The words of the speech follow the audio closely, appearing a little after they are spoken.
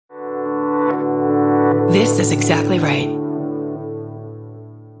This is exactly right.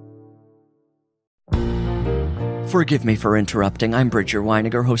 Forgive me for interrupting. I'm Bridger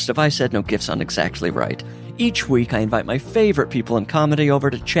Weiniger, host of I Said No Gifts on Exactly Right. Each week, I invite my favorite people in comedy over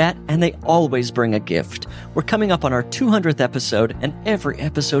to chat, and they always bring a gift. We're coming up on our 200th episode, and every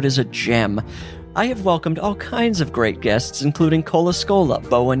episode is a gem. I have welcomed all kinds of great guests, including Cola Scola,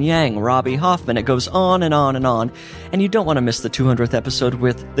 Bowen Yang, Robbie Hoffman. It goes on and on and on. And you don't want to miss the 200th episode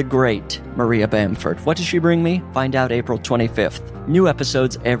with the great Maria Bamford. What does she bring me? Find out April 25th. New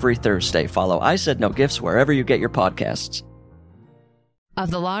episodes every Thursday. Follow I Said No Gifts wherever you get your podcasts.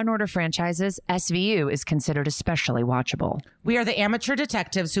 Of the Law & Order franchises, SVU is considered especially watchable. We are the amateur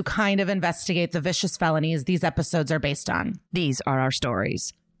detectives who kind of investigate the vicious felonies these episodes are based on. These are our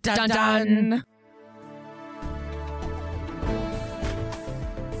stories. Dun dun dun!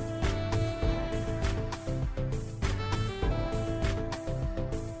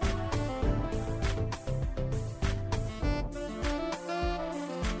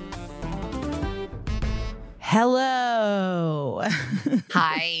 Hello.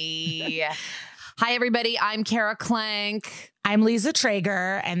 Hi. Hi, everybody. I'm Kara Clank. I'm Lisa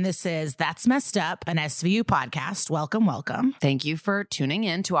Traeger, and this is That's Messed Up, an SVU podcast. Welcome, welcome. Thank you for tuning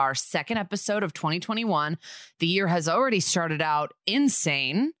in to our second episode of 2021. The year has already started out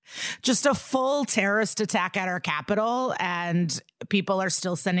insane. Just a full terrorist attack at our Capitol, and people are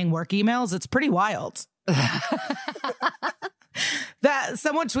still sending work emails. It's pretty wild. That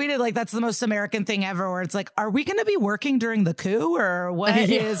someone tweeted like that's the most American thing ever, where it's like, are we going to be working during the coup or what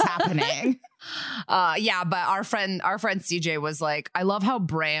is happening? Yeah, but our friend CJ was like, I love how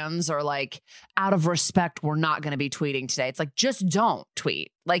brands are like, out of respect, we're not going to be tweeting today. It's like, just don't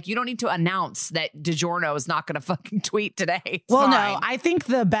tweet. Like, you don't need to announce that DiGiorno is not going to fucking tweet today. It's fine. No, I think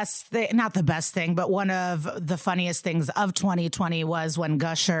the best thing, not the best thing, but one of the funniest things of 2020 was when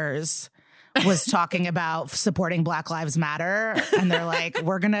Gushers was talking about supporting Black Lives Matter. And they're like,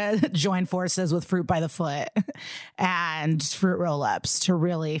 we're going to join forces with Fruit by the Foot and Fruit Roll-Ups to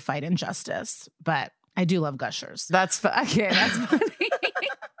really fight injustice. But I do love Gushers. That's okay. That's funny.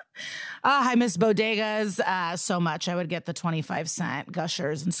 I miss bodegas so much. I would get the 25-cent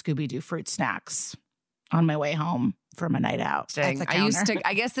Gushers and Scooby-Doo fruit snacks on my way home from a night out.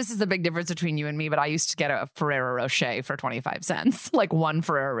 I guess this is the big difference between you and me, but I used to get a Ferrero Rocher for 25 cents, like one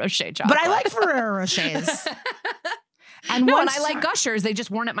Ferrero Rocher chocolate. But I like Ferrero Rochers. And I like Gushers. They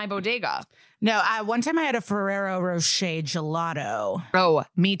just weren't at my bodega. No, one time I had a Ferrero Rocher gelato. Oh,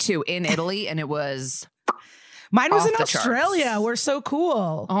 me too, in Italy, and it was... Mine was in Australia. Charts. We're so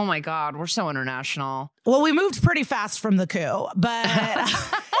cool. Oh my God, we're so international. Well, we moved pretty fast from the coup, but...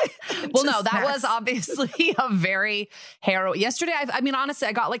 Well, no, that was obviously a very yesterday, I mean, honestly,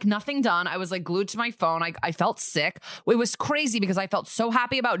 I got like nothing done. I was like glued to my phone. I felt sick. It was crazy because I felt so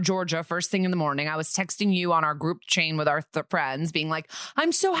happy about Georgia first thing in the morning. I was texting you on our group chain with our friends being like,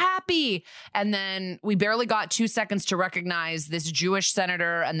 I'm so happy. And then we barely got 2 seconds to recognize this Jewish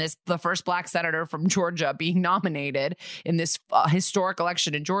senator and the first Black senator from Georgia being nominated in this historic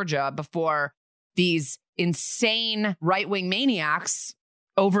election in Georgia before these insane right-wing maniacs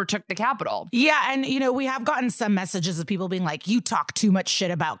overtook the Capitol. Yeah. And, we have gotten some messages of people being like, you talk too much shit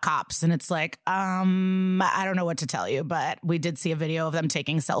about cops. And it's like, I don't know what to tell you, but we did see a video of them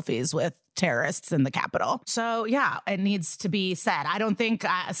taking selfies with terrorists in the Capitol. So yeah, it needs to be said. I don't think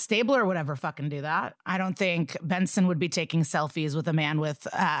Stabler would ever fucking do that. I don't think Benson would be taking selfies with a man with,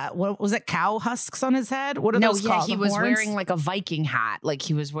 what was it, cow husks on his head? What are those called? He was wearing like a Viking hat. Like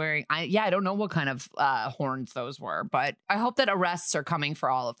he was wearing, I don't know what kind of horns those were, but I hope that arrests are coming for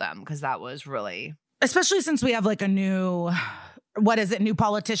all of them because that was really... Especially since we have like a new... new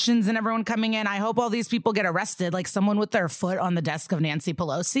politicians and everyone coming in. I hope all these people get arrested, like someone with their foot on the desk of Nancy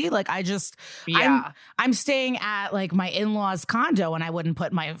Pelosi. Like I'm staying at like my in-laws condo and I wouldn't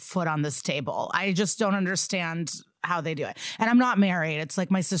put my foot on this table. I just don't understand how they do it. And I'm not married. It's like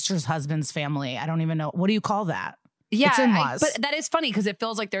my sister's husband's family. I don't even know. What do you call that? Yeah, it's in-laws. But that is funny because it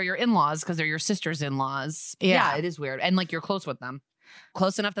feels like they're your in-laws because they're your sister's in-laws. Yeah, it is weird. And like you're close with them.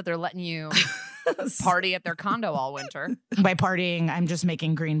 Close enough that they're letting you party at their condo all winter. By partying, I'm just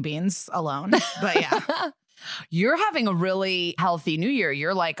making green beans alone. But yeah. You're having a really healthy new year.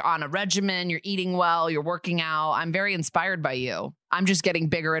 You're like on a regimen. You're eating well. You're working out. I'm very inspired by you. I'm just getting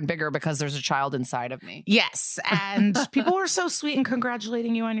bigger and bigger because there's a child inside of me. Yes. And people were so sweet and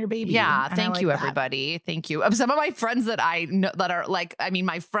congratulating you on your baby. Yeah. And Thank you, everybody. Thank you. Some of my friends that I know that are like, I mean,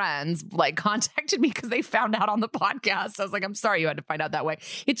 my friends like contacted me because they found out on the podcast. I was like, I'm sorry you had to find out that way.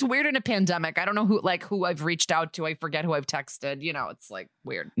 It's weird in a pandemic. I don't know who I've reached out to. I forget who I've texted. You know, it's like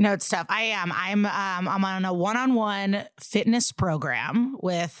weird. No, it's tough. I am. I'm on a one-on-one fitness program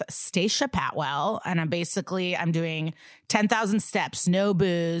with Stacia Patwell. And I'm doing 10,000 steps, no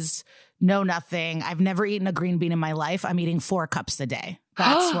booze, no nothing. I've never eaten a green bean in my life. I'm eating 4 cups a day.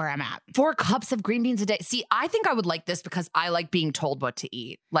 That's where I'm at. 4 cups of green beans a day. See, I think I would like this because I like being told what to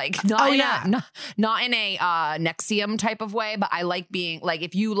eat. Like not in a Nexium type of way, but I like being like,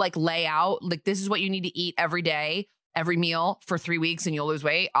 if you like lay out, like this is what you need to eat every day, every meal for 3 weeks and you'll lose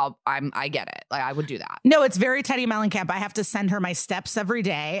weight. I get it. Like I would do that. No, it's very Teddy Mellencamp. I have to send her my steps every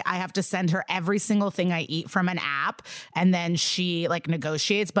day. I have to send her every single thing I eat from an app. And then she like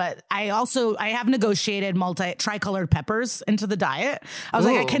negotiates. But I have negotiated tricolored peppers into the diet. I was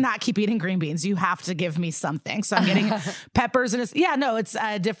like, I cannot keep eating green beans. You have to give me something. So I'm getting peppers and it's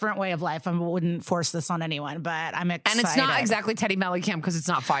a different way of life. I wouldn't force this on anyone, but I'm excited. And it's not exactly Teddy Mellencamp because it's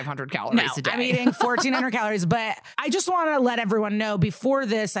not 500 calories a day. I'm eating 1,400 calories, but I just want to let everyone know before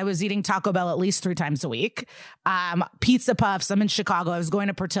this, I was eating Taco Bell at least 3 times a week. Pizza puffs. I'm in Chicago. I was going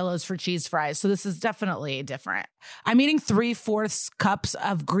to Portillo's for cheese fries. So this is definitely different. I'm eating 3/4 cups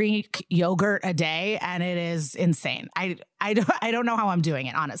of Greek yogurt a day, and it is insane. I don't know how I'm doing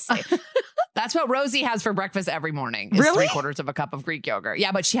it, honestly. That's what Rosie has for breakfast every morning. Is really? 3/4 of a cup of Greek yogurt.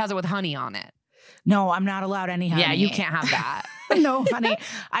 Yeah, but she has it with honey on it. No, I'm not allowed any honey. Yeah, you can't have that. No honey.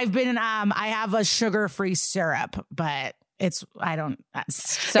 I have a sugar-free syrup, but it's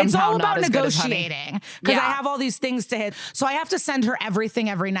all about negotiating because I have all these things to hit. So I have to send her everything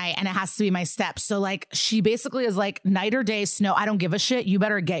every night and it has to be my steps. So like she basically is like night or day snow. I don't give a shit. You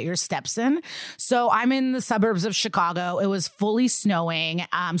better get your steps in. So I'm in the suburbs of Chicago. It was fully snowing,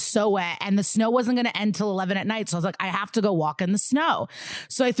 so wet, and the snow wasn't going to end till 11 at night. So I was like, I have to go walk in the snow.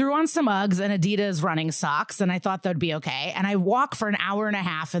 So I threw on some Uggs and Adidas running socks and I thought that'd be okay. And I walk for an hour and a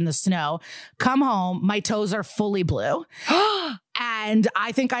half in the snow, come home, my toes are fully blue. And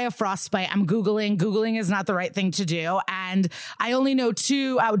I think I have frostbite. I'm Googling. Googling is not the right thing to do. And I only know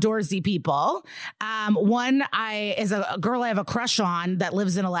 2 outdoorsy people. One is a girl I have a crush on that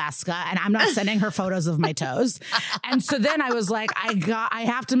lives in Alaska, and I'm not sending her photos of my toes. And so then I was like, I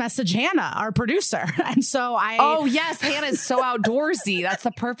have to message Hannah, our producer. And so oh yes, Hannah is so outdoorsy. That's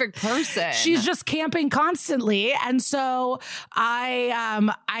the perfect person. She's just camping constantly. And so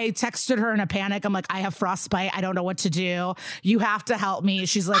I texted her in a panic. I'm like, I have frostbite. I don't know what to do. You have to help me.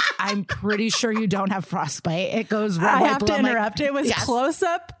 She's like, I'm pretty sure you don't have frostbite. It goes red. I have to interrupt. It was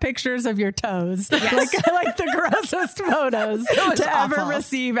close-up pictures of your toes. Yes. like the grossest photos to ever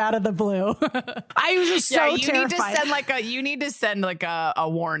receive out of the blue. I was just so terrified. You need to send a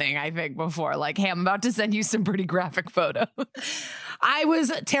warning, I think, before like, hey, I'm about to send you some pretty graphic photos. I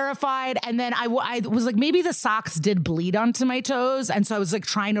was terrified. And then I was like, maybe the socks did bleed onto my toes. And so I was like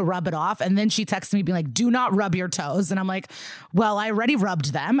trying to rub it off. And then she texted me being like, do not rub your toes. And I'm like, well, I already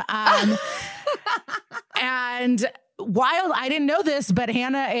rubbed them. And while I didn't know this, but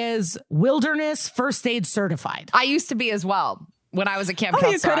Hannah is wilderness first aid certified. I used to be as well. When I was a camp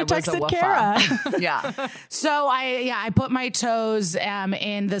counselor, I was a texted Kara. Yeah. So I put my toes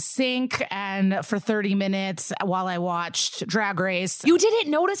in the sink and for 30 minutes while I watched Drag Race. You didn't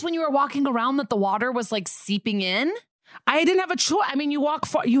notice when you were walking around that the water was like seeping in? I didn't have a choice. I mean, you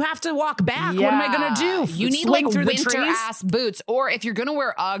have to walk back. Yeah. What am I going to do? You need like winter ass boots, or if you're going to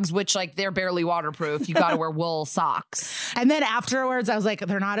wear Uggs, which like they're barely waterproof, you got to wear wool socks. And then afterwards, I was like,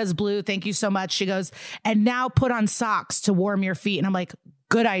 they're not as blue. Thank you so much. She goes, and now put on socks to warm your feet. And I'm like,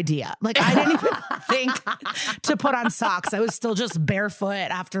 good idea. Like I didn't even think to put on socks. I was still just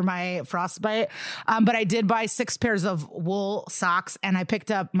barefoot after my frostbite. But I did buy 6 pairs of wool socks and I picked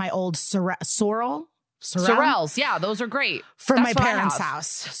up my old Sorels, yeah, those are great. From my parents' house.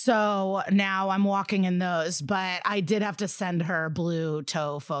 So now I'm walking in those, but I did have to send her blue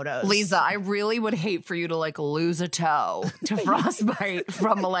toe photos. Lisa, I really would hate for you to like lose a toe to frostbite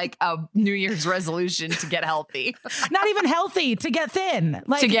from like a New Year's resolution to get healthy. Not even healthy, to get thin.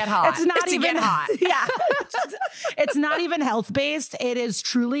 Like to get hot. It's not to even get hot. Yeah. It's not even health based. It is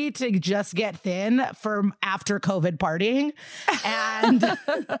truly to just get thin from after COVID partying. And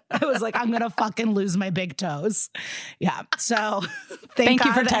I was like, I'm going to fucking lose my big toes. Yeah. So thank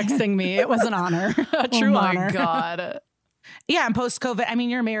you for texting me. It was an honor. A true honor. Oh my God. Yeah. And post-COVID, I mean,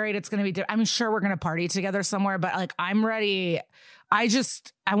 you're married. It's going to be, I'm sure we're going to party together somewhere, but like, I'm ready. I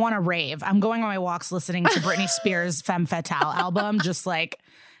want to rave. I'm going on my walks listening to Britney Spears' Femme Fatale album, just like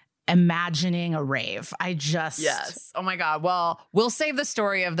imagining a rave. Yes. Oh my God. Well, we'll save the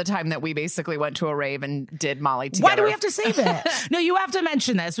story of the time that we basically went to a rave and did Molly together. Why do we have to save it? No, you have to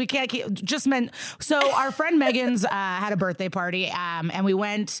mention this. We can't So our friend Megan's had a birthday party and we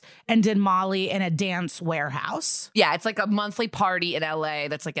went and did Molly in a dance warehouse. Yeah. It's like a monthly party in LA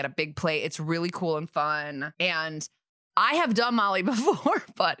that's like at a big place. It's really cool and fun. And I have done Molly before,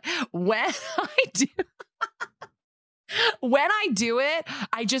 but when I do it,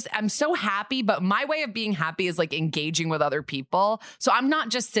 I'm so happy, but my way of being happy is like engaging with other people. So I'm not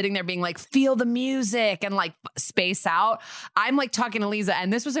just sitting there being like, feel the music and like space out. I'm like talking to Lisa,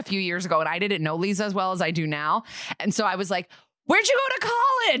 and this was a few years ago and I didn't know Lisa as well as I do now. And so I was like, where'd you go to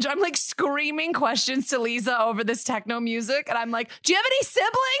college? I'm like screaming questions to Lisa over this techno music. And I'm like, do you have any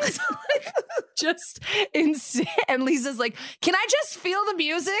siblings? Just insane. And Lisa's like, can I just feel the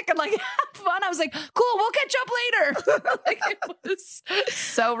music and like have fun? I was like, cool, we'll catch up later. Like, it was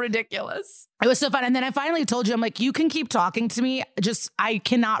so ridiculous. It was so fun. And then I finally told you, I'm like, you can keep talking to me. I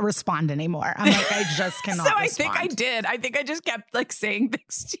cannot respond anymore. I'm like, I just cannot respond. I think I did. I think I just kept like saying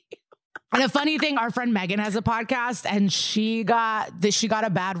things to you. And a funny thing, our friend Megan has a podcast and she got a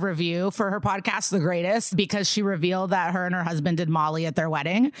bad review for her podcast, The Greatest, because she revealed that her and her husband did Molly at their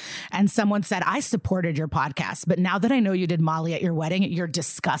wedding. And someone said, I supported your podcast, but now that I know you did Molly at your wedding, you're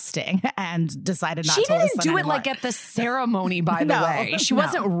disgusting, and decided not to listen. She didn't do it like at the ceremony, by the way. She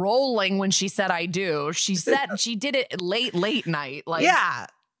wasn't rolling when she said I do. She said she did it late night. Like, yeah.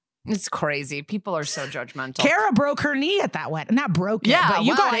 It's crazy. People are so judgmental. Kara broke her knee at that wedding. Not broke it, but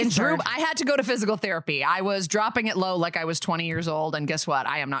you got injured. I had to go to physical therapy. I was dropping it low like I was 20 years old. And guess what?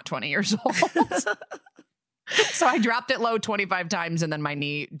 I am not 20 years old. So I dropped it low 25 times and then my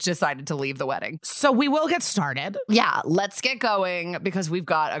knee decided to leave the wedding. So we will get started. Yeah, let's get going because we've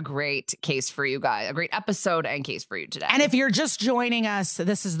got a great case for you guys, a great episode and case for you today. And if you're just joining us,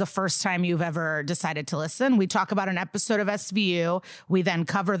 this is the first time you've ever decided to listen. We talk about an episode of SVU. We then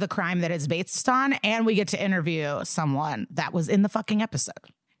cover the crime that it's based on, and we get to interview someone that was in the fucking episode.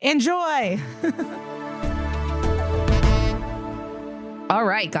 Enjoy. All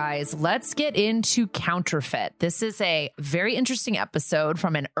right, guys, let's get into Counterfeit. This is a very interesting episode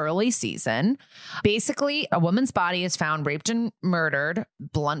from an early season. Basically, a woman's body is found raped and murdered,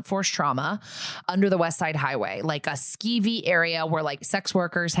 blunt force trauma, under the West Side Highway, like a skeevy area where like sex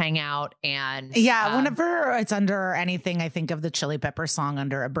workers hang out. And yeah, whenever it's under anything, I think of the Chili Pepper song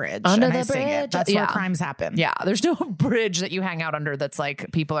Under a Bridge. Under and the I sing bridge. it. That's where crimes happen. Yeah, there's no bridge that you hang out under that's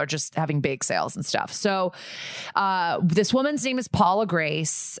like people are just having bake sales and stuff. So this woman's name is Paula Grace.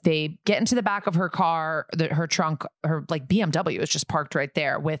 They get into the back of her car, her trunk, her like BMW is just parked right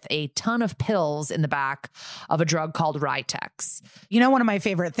there with a ton of pills in the back of a drug called Rytex. You know, one of my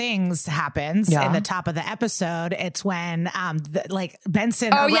favorite things happens in the top of the episode. It's when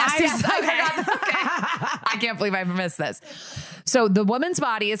Benson arrives. Yes. Okay. I can't believe I missed this. So the woman's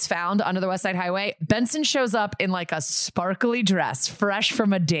body is found under the West Side Highway. Benson shows up in like a sparkly dress, fresh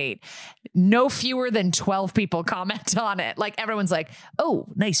from a date. No fewer than 12 people comment on it. Like everyone's like, oh,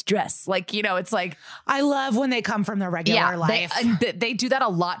 nice dress. Like, you know, it's like, I love when they come from their regular life. They do that a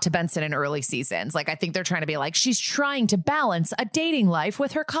lot to Benson in early seasons. Like, I think they're trying to be like, she's trying to balance a dating life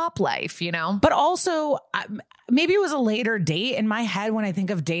with her cop life, you know? But also, maybe it was a later date in my head when I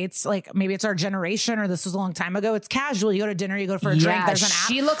think of dates. Like maybe it's our generation or this was a long time ago. It's casual. You go to dinner, you go for a drink. There's an app.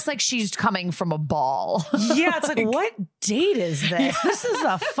 She looks like she's coming from a ball. Yeah. It's like, what date is this? Yeah. This is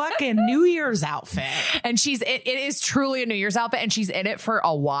a fucking New Year's outfit. And it is truly a New Year's outfit. And she's in it for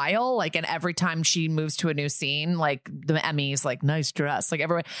a while. Like, and every time she moves to a new scene, like the Emmys, like nice dress, like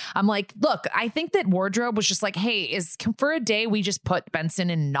everyone, I'm like, look, I think that wardrobe was just like, hey, for a day, we just put Benson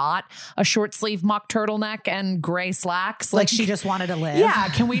in not a short sleeve mock turtleneck and gray slacks. Like she just wanted to live. Yeah.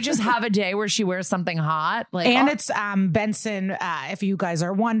 Can we just have a day where she wears something hot? Like, and it's Benson, if you guys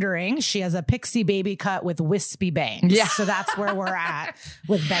are wondering, she has a pixie baby cut with wispy bangs. Yeah. So that's where we're at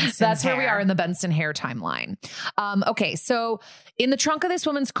with Benson's That's hair. where we are in the Benson hair timeline. Okay. So in the trunk of this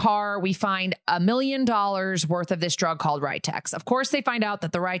woman's car, we find $1 million worth of this drug called Rytex. Of course, they find out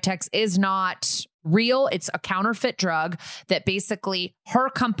that the Rytex is not real. It's a counterfeit drug that basically her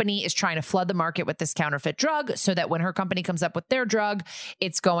company is trying to flood the market with this counterfeit drug so that when her company comes up with their drug,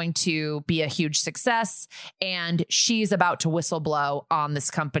 it's going to be a huge success. And she's about to whistleblow on this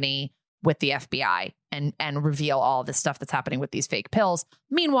company with the FBI and reveal all this stuff that's happening with these fake pills.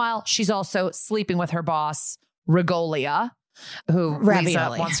 Meanwhile, she's also sleeping with her boss, Regolia, who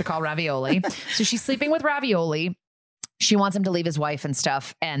Lisa wants to call Ravioli. So she's sleeping with Ravioli. She wants him to leave his wife and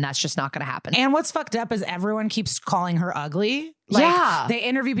stuff, and that's just not going to happen. And what's fucked up is everyone keeps calling her ugly. Like, they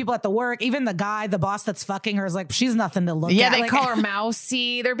interview people at the work. Even the boss that's fucking her is like, she's nothing to look at. Yeah, they like, call her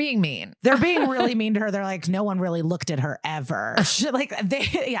mousy. They're being mean. They're being really mean to her. They're like, no one really looked at her ever.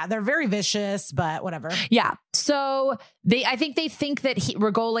 They're very vicious, but whatever. Yeah. So I think they think that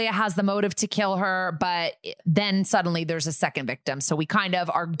Regolia has the motive to kill her, but then suddenly there's a second victim. So we kind of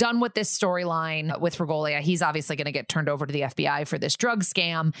are done with this storyline with Regolia. He's obviously going to get turned over to the FBI for this drug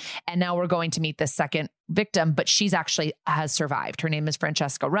scam. And now we're going to meet the second victim, but she's actually has survived. Her name is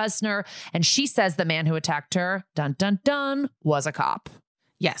Francesca Resner. And she says the man who attacked her, dun, dun, dun, was a cop.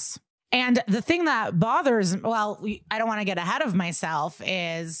 Yes. And the thing that bothers, I don't want to get ahead of myself,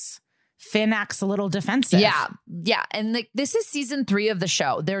 is Finn acts a little defensive. Yeah. Yeah. And this is season 3 of the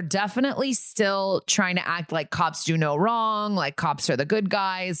show. They're definitely still trying to act like cops do no wrong, like cops are the good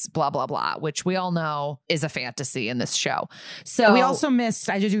guys, blah, blah, blah, which we all know is a fantasy in this show. So we also missed,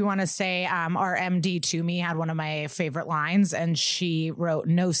 I do want to say, our MD Toomey had one of my favorite lines, and she wrote,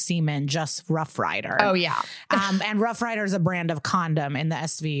 "No semen, just Rough Rider." Oh, yeah. And Rough Rider is a brand of condom in the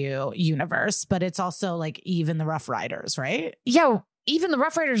SVU universe, but it's also like even the Rough Riders, right? Yeah. Even the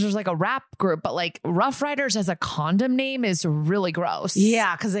Rough Riders is like a rap group, but like Rough Riders as a condom name is really gross.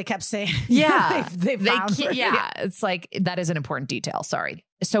 Yeah, because they kept saying, it's like that is an important detail. Sorry.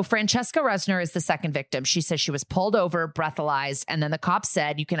 So Francesca Resner is the second victim. She says she was pulled over, breathalyzed, and then the cop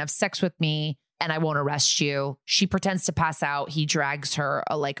said, "You can have sex with me and I won't arrest you." She pretends to pass out. He drags her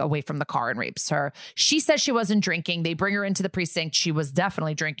away from the car and rapes her. She says she wasn't drinking. They bring her into the precinct. She was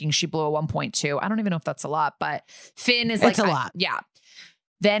definitely drinking. She blew a 1.2. I don't even know if that's a lot, but Finn is it's a lot. Yeah.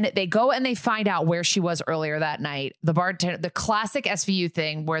 Then they go and they find out where she was earlier that night. The bartender, the classic SVU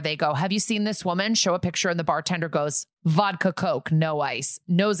thing where they go, "Have you seen this woman?" Show a picture, and the bartender goes, "Vodka Coke, no ice."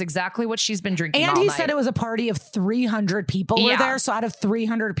 Knows exactly what she's been drinking And all he night. said it was a party of 300 people were there. So out of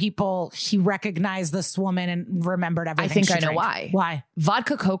 300 people, he recognized this woman and remembered everything. I think she I know drank. why. Why?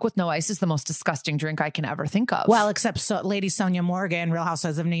 Vodka Coke with no ice is the most disgusting drink I can ever think of. Well, except Lady Sonia Morgan, Real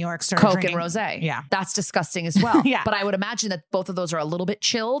Housewives of New York, started Coke drinking. and rosé. Yeah. That's disgusting as well. Yeah. But I would imagine that both of those are a little bit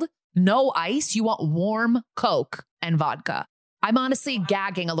chilled. No ice. You want warm Coke and vodka. I'm honestly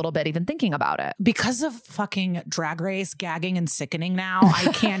gagging a little bit even thinking about it. Because of fucking Drag Race, gagging and sickening now,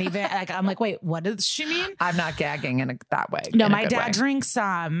 I can't even, I'm like, wait, what does she mean? I'm not gagging in that way. No, my dad drinks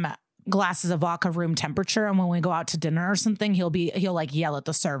glasses of vodka room temperature, and when we go out to dinner or something, he'll like yell at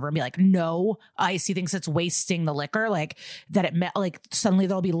the server and be like, "No ice." He thinks it's wasting the liquor, like that suddenly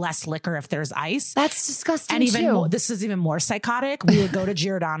there'll be less liquor if there's ice. That's disgusting. And even too. more, this is even more psychotic. We would go to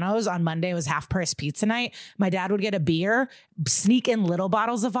Giordano's on Monday. It was half price pizza night. My dad would get a beer, sneak in little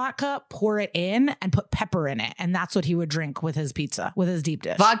bottles of vodka, pour it in, and put pepper in it, and that's what he would drink with his pizza, with his deep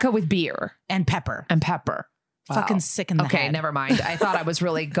dish. Vodka with beer and pepper. Wow. Fucking sick in the head. Okay, never mind. I thought I was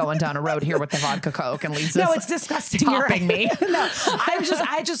really going down a road here with the vodka Coke, and Lisa's no, it's disgusting. Topping me. No,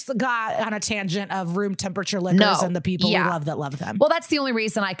 I just got on a tangent of room temperature liquors and the people we love that love them. Well, that's the only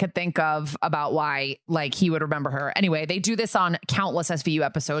reason I could think of about why he would remember her. Anyway, they do this on countless SVU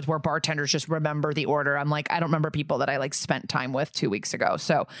episodes where bartenders just remember the order. I'm like, I don't remember people that I spent time with 2 weeks ago.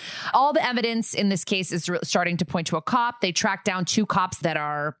 So all the evidence in this case is starting to point to a cop. They track down 2 cops that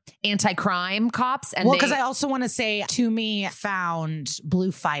are anti-crime cops. And because I also want to say Toomey found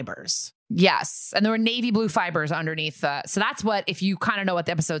blue fibers. Yes. And there were navy blue fibers underneath. So that's what, if you kind of know what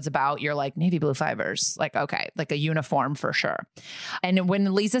the episode's about, you're like, navy blue fibers. Like, okay, like a uniform for sure. And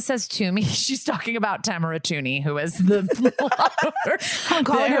when Lisa says Toomey, she's talking about Tamara Tooney, who is the I'm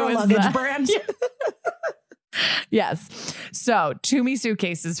calling her a luggage brand. Yes. So Toomey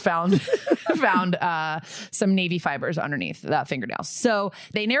suitcases found some navy fibers underneath the fingernails. So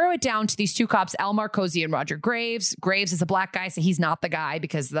they narrow it down to these 2 cops, Al Marcosi and Roger Graves. Graves is a black guy, so he's not the guy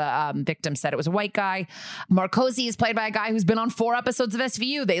because the victim said it was a white guy. Marcosi is played by a guy who's been on 4 episodes of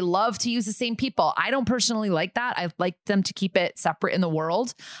SVU. They love to use the same people. I don't personally like that. I like them to keep it separate in the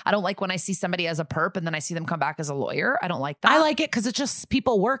world. I don't like when I see somebody as a perp and then I see them come back as a lawyer. I don't like that. I like it because it's just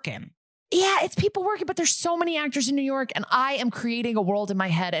people working. Yeah, it's people working, but there's so many actors in New York, and I am creating a world in my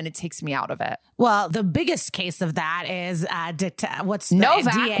head, and it takes me out of it. Well, the biggest case of that is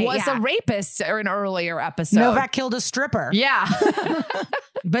Novak was a rapist in an earlier episode. Novak killed a stripper. Yeah.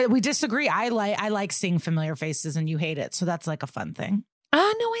 But we disagree. I like seeing familiar faces, and you hate it, so that's like a fun thing. No,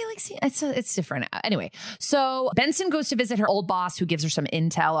 I like seeing it's different. Anyway, so Benson goes to visit her old boss who gives her some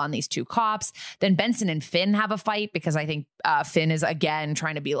intel on these two cops. Then Benson and Finn have a fight because I think Finn is again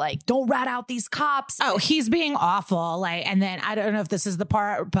trying to be like, don't rat out these cops. Oh, he's being awful. Like, and then I don't know if this is the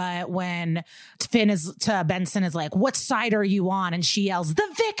part, but when Finn is to Benson is like, what side are you on? And she yells,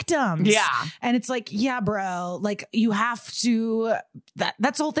 the victims. Yeah. And it's like, yeah, bro, like you have to,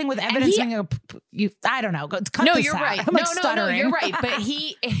 that's the whole thing with evidence. I don't know. Cut no, this you're out. right. I'm like No, you're right. But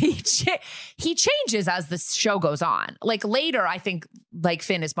he changes as the show goes on. Like later, I think like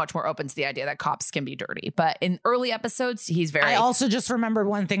Finn is much more open to the idea that cops can be dirty. But in early episodes, he's very. I also just remembered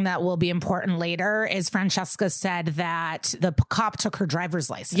one thing that will be important later is Francesca said that the cop took her driver's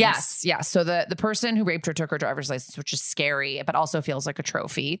license. Yes. So the person who raped her took her driver's license, which is scary, but also feels like a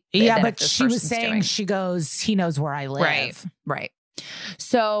trophy. Yeah, but she was saying, she goes, he knows where I live. Right.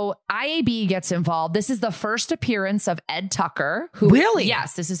 So IAB gets involved. This is the first appearance of Ed Tucker. Who, really?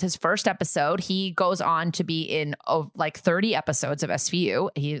 Yes, this is his first episode. He goes on to be in like 30 episodes of SVU.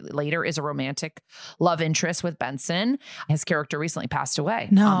 He later is a romantic love interest with Benson. His character recently passed away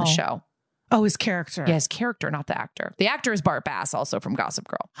on the show. Oh, his character. Yeah, his character, not the actor. The actor is Bart Bass, also from Gossip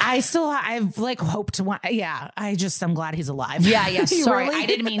Girl. I've like hoped to want. Yeah, I'm glad he's alive. Yeah. Sorry, really? I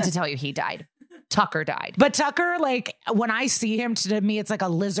didn't mean to tell you he died. Tucker died. But Tucker, like when I see him, to me, it's like a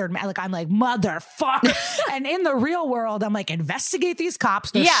lizard man. Like I'm like, motherfucker. And in the real world, I'm like, investigate these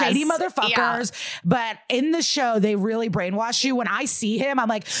cops. They're shady motherfuckers. Yeah. But in the show, they really brainwash you. When I see him, I'm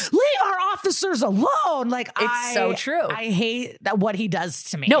like, leave our officers alone. Like it's so true. I hate what he does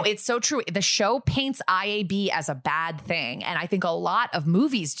to me. No, it's so true. The show paints IAB as a bad thing. And I think a lot of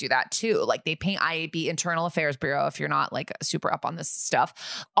movies do that too. Like they paint IAB, Internal Affairs Bureau, if you're not like super up on this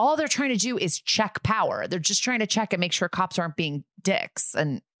stuff. All they're trying to do is check power. They're just trying to check and make sure cops aren't being dicks,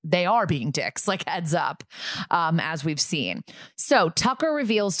 and they are being dicks, like heads up, as we've seen. So Tucker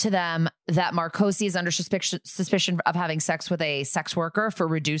reveals to them that Marcosi is under suspicion of having sex with a sex worker for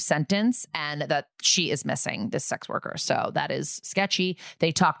reduced sentence, and that she is missing, this sex worker. So that is sketchy.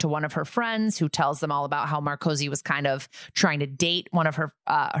 They talk to one of her friends who tells them all about how Marcosi was kind of trying to date one of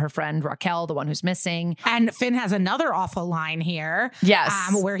her friend Raquel, the one who's missing. And Finn has another awful line here.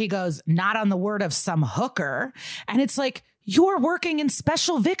 Yes. Where he goes, not on the word of some hooker. And it's like, you're working in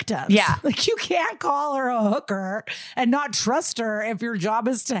special victims. Yeah. Like you can't call her a hooker and not trust her if your job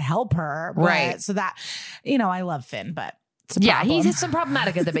is to help her. Right. So that, I love Finn, but yeah, he's some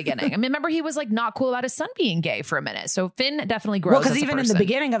problematic at the beginning. I mean, remember he was like not cool about his son being gay for a minute. So Finn definitely grows. Well, because even in the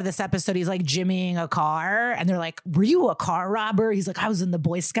beginning of this episode, he's like jimmying a car, and they're like, "Were you a car robber?" He's like, "I was in the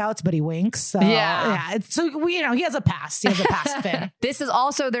Boy Scouts," but he winks. So, yeah. So he has a past. He has a past. Finn. This is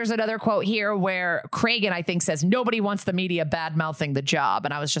also, there's another quote here where Cragen, I think, says, "Nobody wants the media bad mouthing the job,"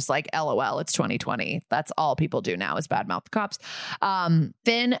 and I was just like, "LOL, it's 2020. That's all people do now is bad mouth the cops."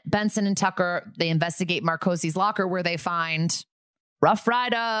 Finn, Benson, and Tucker, they investigate Marcosi's locker where they find Rough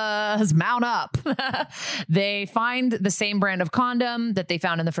Riders, mount up. They find the same brand of condom that they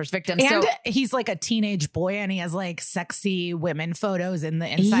found in the first victim. And he's like a teenage boy, and he has like sexy women photos in the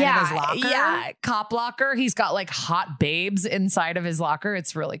inside of his locker. Yeah, cop locker. He's got like hot babes inside of his locker.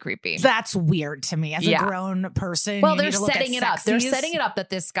 It's really creepy. That's weird to me as a grown person. Well, they're setting it up. They're setting it up that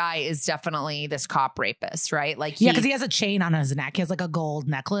this guy is definitely this cop rapist, right? Like, because he has a chain on his neck. He has like a gold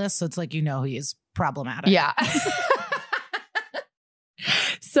necklace, so it's like he's problematic. Yeah.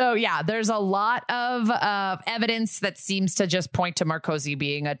 So, yeah, there's a lot of evidence that seems to just point to Marcosi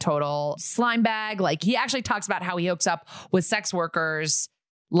being a total slime bag. Like, he actually talks about how he hooks up with sex workers,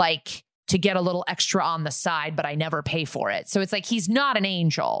 like, to get a little extra on the side, but I never pay for it. So it's like he's not an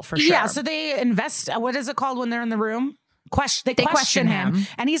angel for sure. Yeah, so they invest. What is it called when they're in the room? They question him,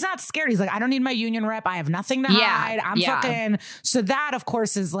 and he's not scared. He's like, I don't need my union rep. I have nothing to hide. I'm fucking. So that, of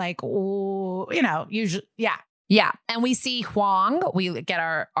course, is like, usually, yeah. Yeah. And we see Huang. We get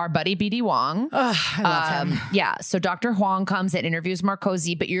our buddy BD Huang. I love him. Yeah. So Dr. Huang comes and interviews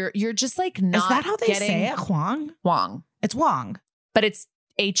Marcosi, but you're just like not. Is that how they say it? Huang? Huang. It's Huang. But it's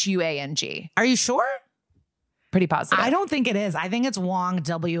Huang. Are you sure? Pretty positive. I don't think it is. I think it's Wong,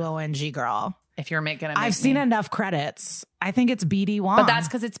 WONG, girl. If you're making I've seen enough credits. I think it's BD Huang. But that's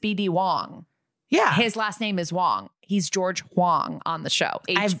because it's BD Huang. Yeah. His last name is Huang. He's George Huang on the show.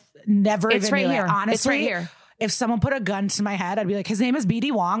 I've never it's even right knew here. It. Honestly, it's right here. If someone put a gun to my head, I'd be like, his name is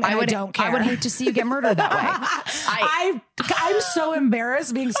BD Wong, and I don't care. I would hate to see you get murdered that way. I'm so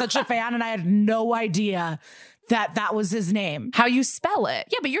embarrassed being such a fan, and I had no idea that was his name. How you spell it.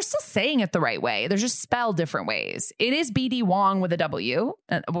 Yeah, but you're still saying it the right way. They're just spelled different ways. It is BD Wong with a W.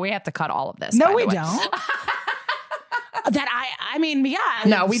 We have to cut all of this. No, we don't. I mean, yeah.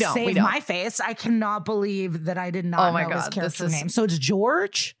 No, we don't. Save my face. I cannot believe that I did not know his character name. So it's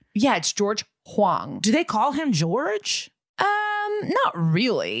George? Yeah, it's George Huang. Do they call him George? Not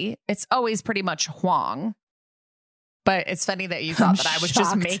really. It's always pretty much Huang. But it's funny that you thought that I was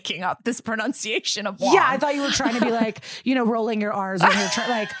just making up this pronunciation of Huang. Yeah, I thought you were trying to be like, rolling your R's when you're trying,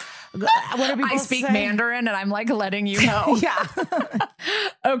 like, what are people I speak saying? Mandarin and I'm like letting you know. Yeah.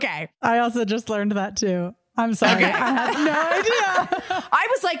 Okay. I also just learned that too. I'm sorry. Okay. I had no idea. I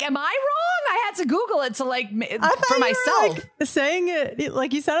was like, am I wrong? I had to Google it to for myself. Saying it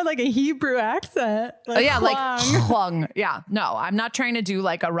like you sounded like a Hebrew accent. Like Huang. Yeah. No, I'm not trying to do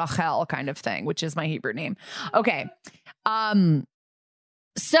like a Rachel kind of thing, which is my Hebrew name. Okay.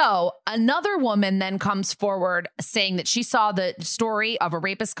 So another woman then comes forward saying that she saw the story of a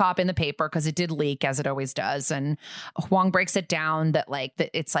rapist cop in the paper because it did leak, as it always does. And Huang breaks it down that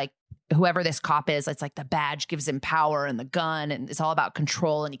it's like whoever this cop is, it's like the badge gives him power and the gun, and it's all about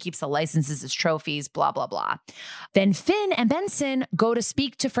control, and he keeps the licenses as trophies, blah, blah, blah. Then Finn and Benson go to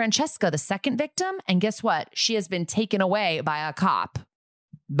speak to Francesca, the second victim. And guess what? She has been taken away by a cop.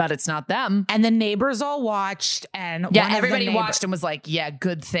 But it's not them. And the neighbors all watched. And everybody watched and was like, yeah,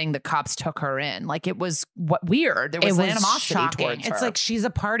 good thing the cops took her in. Like, it was weird. There was animosity shocking. towards her. It's like, she's a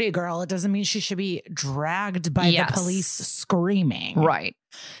party girl. It doesn't mean she should be dragged by the police screaming. Right.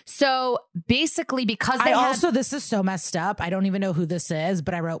 So basically, because this is so messed up. I don't even know who this is,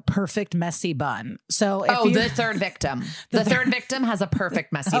 but I wrote perfect messy bun. So the third victim. The third victim has a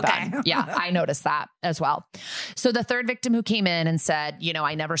perfect messy bun. Yeah, I noticed that as well. So the third victim who came in and said,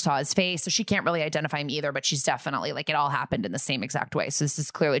 I never saw his face, so she can't really identify him either, but she's definitely like, it all happened in the same exact way. So this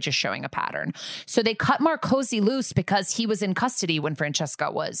is clearly just showing a pattern. So they cut Marcosi loose because he was in custody when Francesca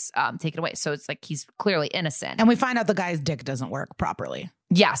was taken away. So it's like he's clearly innocent. And we find out the guy's dick doesn't work properly.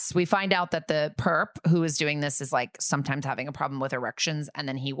 Yes, we find out that the perp who is doing this is like sometimes having a problem with erections, and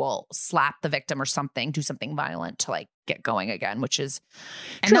then he will slap the victim or something, do something violent to like get going again, which is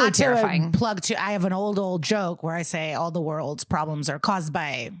truly terrifying. I have an old joke where I say all the world's problems are caused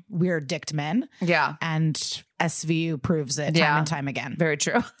by weird dicked men. Yeah. And SVU proves it time and time again. Very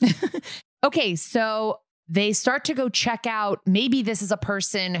true. Okay, so they start to go check out, maybe this is a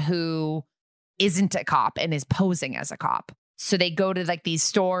person who isn't a cop and is posing as a cop. So they go to like these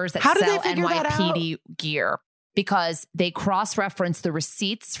stores that sell NYPD gear because they cross-reference the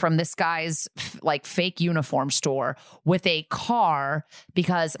receipts from this guy's like fake uniform store with a car,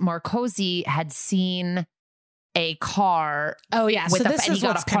 because Marcosi had seen a car. Oh yeah. And he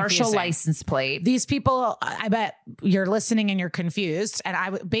got a partial license plate. These people, I bet you're listening and you're confused. And I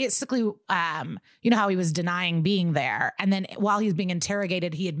basically, you know how he was denying being there. And then while he's being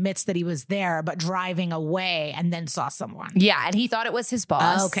interrogated, he admits that he was there, but driving away and then saw someone. Yeah. And he thought it was his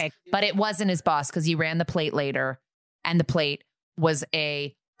boss. Okay. But it wasn't his boss because he ran the plate later, and the plate was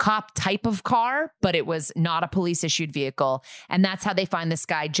a cop type of car, but it was not a police issued vehicle. And that's how they find this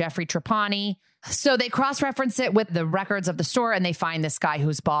guy, Jeffrey Trapani. So they cross-reference it with the records of the store, and they find this guy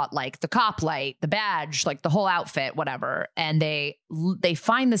who's bought like the cop light, the badge, like the whole outfit, whatever. And they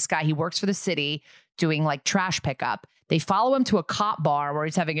find this guy. He works for the city doing like trash pickup. They follow him to a cop bar where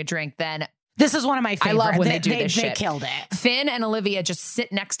he's having a drink. Then this is one of my favorites. I love when they do this shit. They killed it. Finn and Olivia just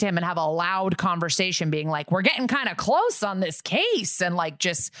sit next to him and have a loud conversation being like, we're getting kind of close on this case, and like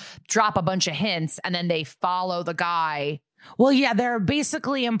just drop a bunch of hints. And then they follow the guy. Well, yeah, they're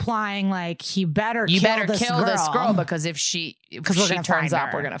basically implying like you better kill this girl because if she turns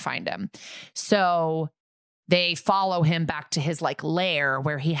up, we're going to find him. So they follow him back to his like lair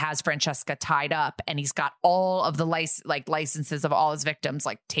where he has Francesca tied up, and he's got all of the licenses of all his victims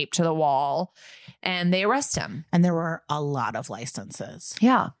like taped to the wall, and they arrest him. And there were a lot of licenses.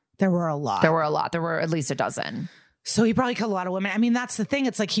 Yeah, there were a lot. There were at least a dozen. So he probably killed a lot of women. I mean, that's the thing.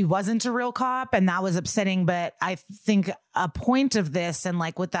 It's like he wasn't a real cop, and that was upsetting. But I think a point of this, and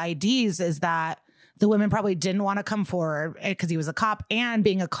like with the IDs, is that the women probably didn't want to come forward because he was a cop. And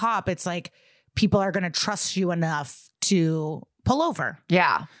being a cop, it's like people are going to trust you enough to pull over.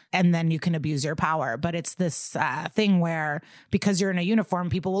 Yeah. And then you can abuse your power. But it's this thing where because you're in a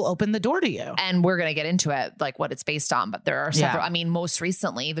uniform, people will open the door to you. And we're going to get into it, like what it's based on. But there are several. Yeah. I mean, most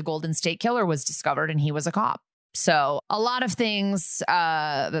recently, the Golden State Killer was discovered, and he was a cop. So a lot of things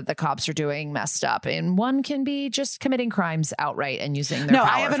that the cops are doing messed up, and one can be just committing crimes outright and using their power.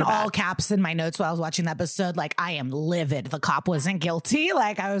 I have an all caps in my notes while I was watching that episode. Like, I am livid. The cop wasn't guilty.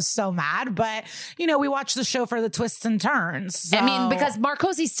 Like, I was so mad. But, we watch the show for the twists and turns. So. I mean, because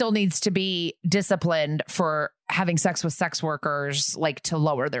Marcosi still needs to be disciplined for having sex with sex workers, like to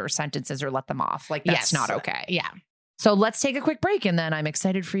lower their sentences or let them off. Like, that's not okay. Yeah. So let's take a quick break, and then I'm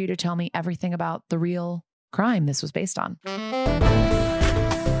excited for you to tell me everything about the real crime this was based on.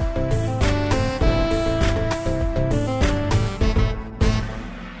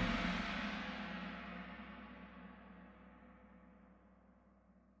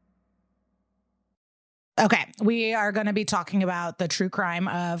 Okay, we are going to be talking about the true crime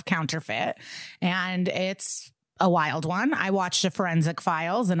of Counterfeit, and it's a wild one. I watched a Forensic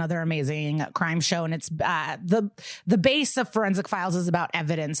Files, another amazing crime show, and it's the base of Forensic Files is about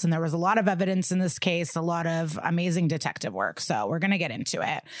evidence, and there was a lot of evidence in this case, a lot of amazing detective work. So we're going to get into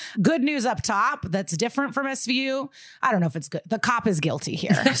it. Good news up top that's different from SVU. I don't know if it's good. The cop is guilty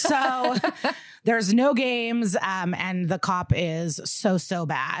here. So there's no games, and the cop is so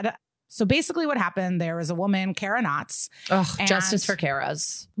bad. So basically what happened, there was a woman, Kara Knotts. Oh, justice for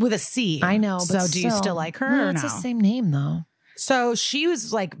Karas. With a C. I know. So do you still like her or It's no? the same name though. So she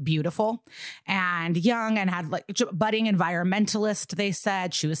was like beautiful and young and had like budding environmentalist, they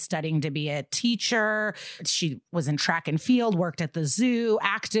said. She was studying to be a teacher. She was in track and field, worked at the zoo,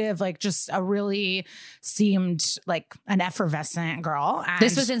 active, like just a really seemed like an effervescent girl. And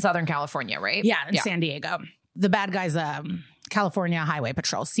This was in Southern California, right? yeah, in San Diego. The bad guy's California Highway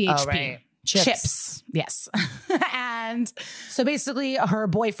Patrol, CHP. Oh, right. Chips. Yes. And so basically her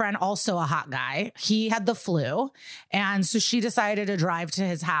boyfriend, also a hot guy, he had the flu. And so she decided to drive to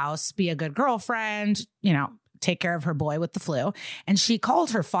his house, be a good girlfriend, you know, take care of her boy with the flu. And she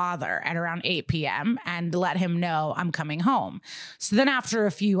called her father at around 8 p.m. and let him know, I'm coming home. So then after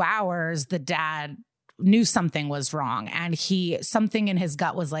a few hours, the dad knew something was wrong, and something in his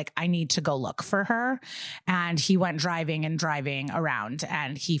gut was like, I need to go look for her. And he went driving around,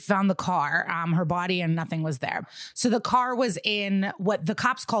 and he found the car, her body, and nothing was there. So the car was in what the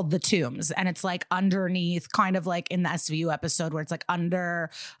cops called the tombs, and it's like underneath, kind of like in the SVU episode where it's like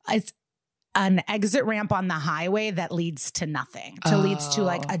it's an exit ramp on the highway that leads to nothing, leads to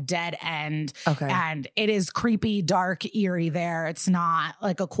like a dead end. Okay. And it is creepy, dark, eerie there. It's not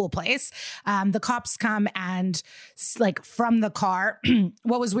like a cool place. The cops come and like from the car,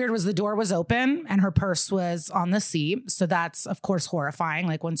 what was weird was the door was open and her purse was on the seat. So that's of course horrifying.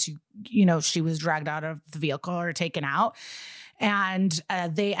 Like once you know, she was dragged out of the vehicle or taken out, and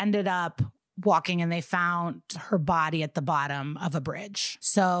they ended up walking and they found her body at the bottom of a bridge.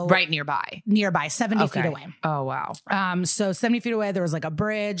 So right nearby, 70 feet away. Oh, wow. So 70 feet away, there was like a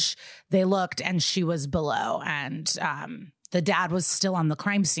bridge. They looked and she was below, and the dad was still on the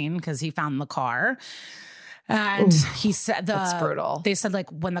crime scene because he found the car. And he said that's brutal. They said like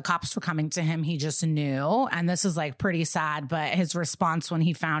when the cops were coming to him, he just knew. And this is like pretty sad. But his response when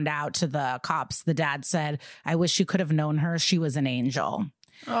he found out to the cops, the dad said, I wish you could have known her. She was an angel.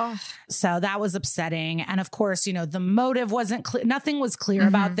 Oh. So that was upsetting. And of course, you know, the motive wasn't clear. Nothing was clear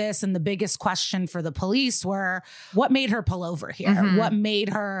about this. And the biggest question for the police were, what made her pull over here? What made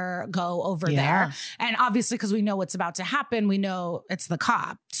her go over there? And obviously, because we know what's about to happen, we know it's the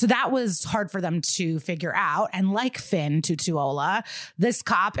cop. So that was hard for them to figure out. And like Finn Tutuola, this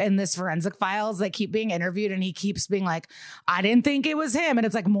cop in this Forensic Files, they keep being interviewed and he keeps being like, I didn't think it was him. And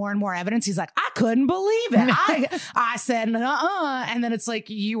it's like more and more evidence. He's like, I couldn't believe it. I said, and then it's like,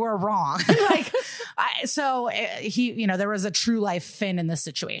 you were wrong. He, you know, there was a true life Finn in this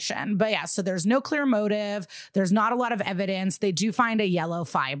situation. But yeah, so there's no clear motive. There's not a lot of evidence. They do find a yellow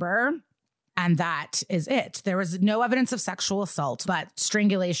fiber. And that is it. There was no evidence of sexual assault, but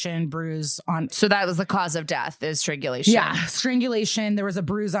strangulation, bruise on. So that was the cause of death, is strangulation. Yeah, strangulation. There was a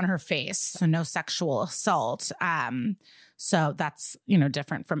bruise on her face. So no sexual assault. So that's, you know,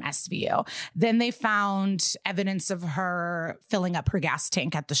 different from SVU. Then they found evidence of her filling up her gas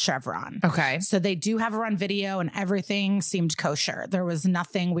tank at the Chevron. Okay. So they do have her on video and everything seemed kosher. There was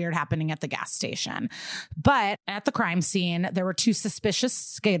nothing weird happening at the gas station. But at the crime scene, there were two suspicious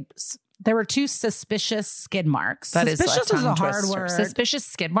skid marks. That suspicious is a hard word. Suspicious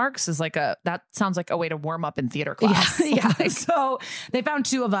skid marks is like that sounds like a way to warm up in theater class. Yeah. So they found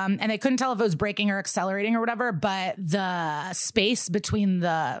two of them and they couldn't tell if it was braking or accelerating or whatever, but the space between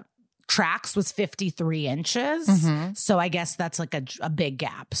the tracks was 53 inches. So I guess that's like a big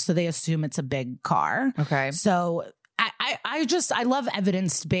gap. So they assume it's a big car. Okay. So I love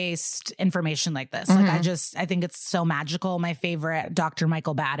evidence-based information like this. Like I think it's so magical. My favorite, Dr.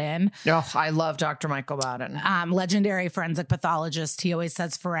 Michael Baden. Oh, I love Dr. Michael Baden. Legendary forensic pathologist. He always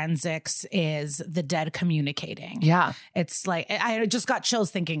says forensics is the dead communicating. Yeah. It's like, I just got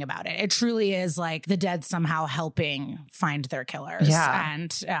chills thinking about it. It truly is like the dead somehow helping find their killers. Yeah.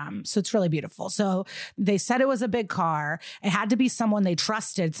 And so it's really beautiful. So they said it was a big car. It had to be someone they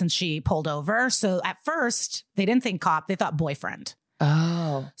trusted since she pulled over. So at first they didn't think cop, they thought boyfriend.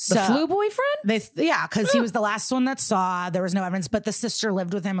 Oh. The flu boyfriend? Because he was the last one that saw. There was no evidence, but the sister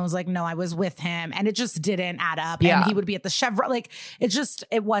lived with him and was like, no, I was with him. And it just didn't add up. Yeah. And he would be at the Chevron. Like,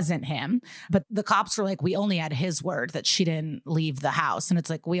 it wasn't him. But the cops were like, we only had his word that she didn't leave the house. And it's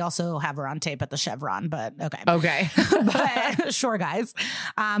like, we also have her on tape at the Chevron, but okay. Okay. But sure, guys.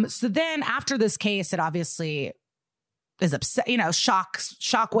 So then after this case, it obviously is upset,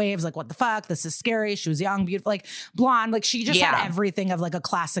 shock waves, like, what the fuck? This is scary. She was young, beautiful, like blonde. Like, she just had everything of like a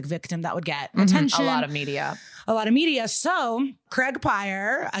classic victim that would get attention. A lot of media. So Craig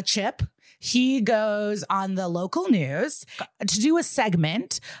Pyre, a chip, he goes on the local news to do a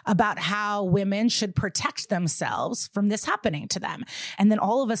segment about how women should protect themselves from this happening to them. And then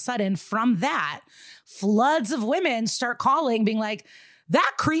all of a sudden from that, floods of women start calling, being like,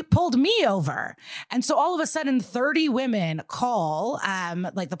 that creep pulled me over. And so all of a sudden 30 women call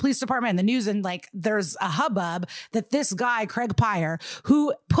like the police department and the news, and like there's a hubbub that this guy, Craig Pyre,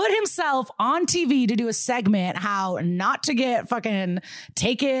 who put himself on TV to do a segment how not to get fucking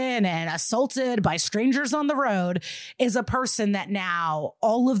taken and assaulted by strangers on the road, is a person that now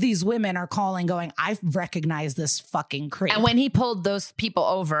all of these women are calling going, I recognize this fucking creep. And when he pulled those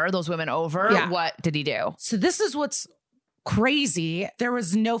women over, what did he do? So this is what's crazy. There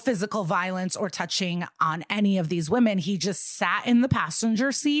was no physical violence or touching on any of these women. He just sat in the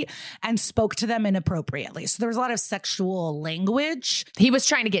passenger seat and spoke to them inappropriately. So there was a lot of sexual language. He was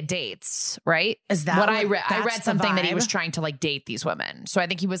trying to get dates, right? Is that what I read? I read something that he vibe? was trying to like date these women. So I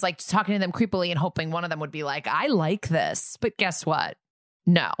think he was like talking to them creepily and hoping one of them would be like, I like this. But guess what?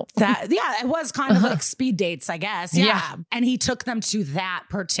 No. It was kind of like speed dates, I guess. Yeah. And he took them to that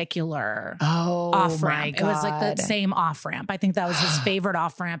particular off-ramp. It was like the same off-ramp. I think that was his favorite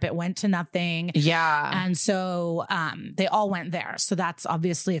off-ramp. It went to nothing. Yeah. And so they all went there. So that's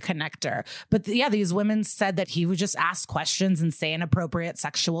obviously a connector. But these women said that he would just ask questions and say inappropriate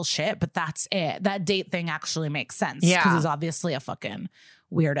sexual shit. But that's it. That date thing actually makes sense. Yeah. Because he's obviously a fucking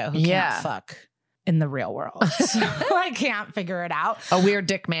weirdo who can't fuck in the real world. So I can't figure it out. A weird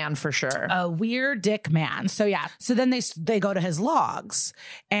dick man for sure. A weird dick man. So yeah. So then they go to his logs,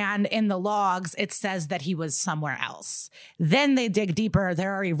 and in the logs, it says that he was somewhere else. Then they dig deeper.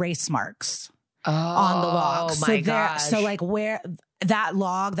 There are erase marks on the logs. Oh my gosh. So like where that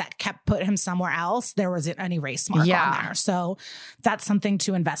log that kept put him somewhere else, there was an erase mark on there. So that's something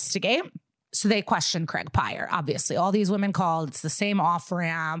to investigate. So they questioned Craig Pyre. Obviously, all these women called. It's the same off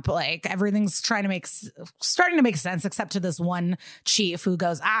ramp. Like everything's starting to make sense, except to this one chief who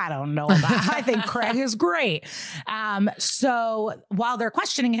goes, I don't know about. I think Craig is great. So while they're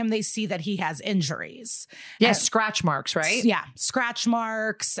questioning him, they see that he has injuries. Yeah, scratch marks, right? Yeah, scratch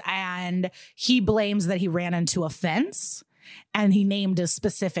marks, and he blames that he ran into a fence. And he named a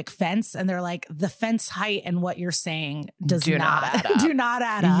specific fence, and they're like, the fence height and what you're saying do not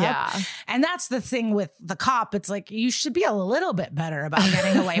add up. Yeah. And that's the thing with the cop. It's like, you should be a little bit better about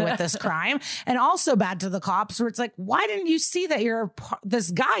getting away with this crime. And also bad to the cops, where it's like, why didn't you see that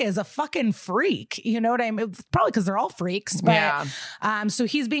this guy is a fucking freak? You know what I mean? Probably because they're all freaks. But so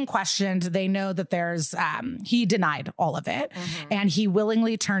he's being questioned. They know that there's he denied all of it, and he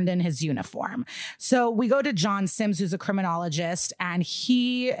willingly turned in his uniform. So we go to John Sims, who's a criminologist, and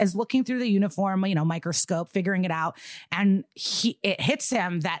he is looking through the uniform, microscope, figuring it out. And it hits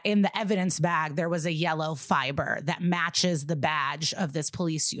him that in the evidence bag, there was a yellow fiber that matches the badge of this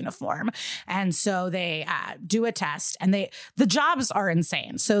police uniform. And so they do a test, and the jobs are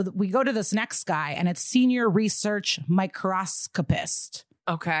insane. So we go to this next guy, and it's senior research microscopist.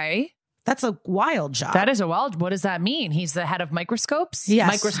 Okay. That's a wild job. That is a wild. What does that mean? He's the head of microscopes? Yes.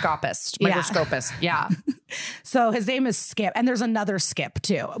 Microscopist. Yeah. So his name is Skip. And there's another Skip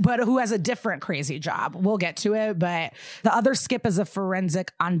too, but who has a different crazy job. We'll get to it. But the other Skip is a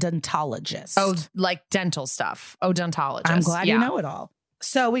forensic odontologist. Oh, like dental stuff. Odontologist. I'm glad you know it all.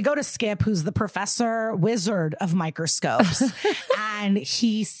 So we go to Skip, who's the professor wizard of microscopes, and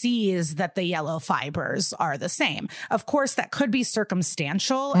he sees that the yellow fibers are the same. Of course, that could be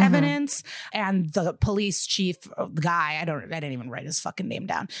circumstantial evidence. And the police chief guy, I didn't even write his fucking name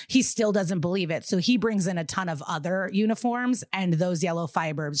down. He still doesn't believe it. So he brings in a ton of other uniforms, and those yellow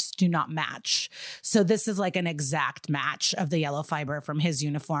fibers do not match. So this is like an exact match of the yellow fiber from his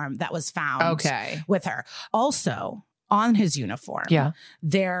uniform that was found with her. Also, on his uniform,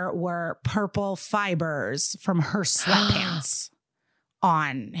 there were purple fibers from her sweatpants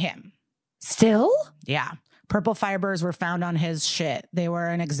on him. Still? Yeah. Purple fibers were found on his shit. They were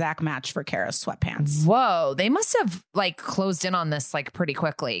an exact match for Kara's sweatpants. Whoa. They must have like closed in on this like pretty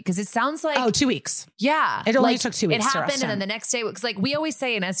quickly, because it sounds like 2 weeks. Yeah. It only took 2 weeks. It happened, and then the next day, because like we always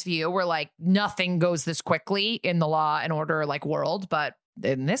say in SVU, we're like, nothing goes this quickly in the law and order like world, but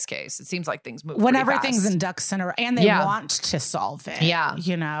in this case, it seems like things move when pretty everything's fast. in ducks in a row and they want to solve it. Yeah.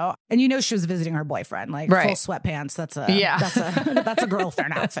 You know, and she was visiting her boyfriend, like full sweatpants. That's a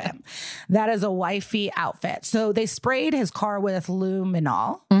girlfriend outfit. That is a wifey outfit. So they sprayed his car with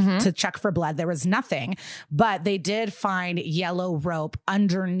luminol to check for blood. There was nothing, but they did find yellow rope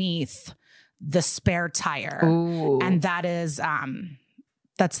underneath the spare tire. Ooh. And that is,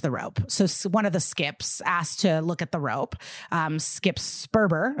 that's the rope. So one of the Skips asked to look at the rope. Skip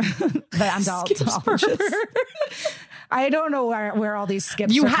Sperber, the odontologist. I don't know where all these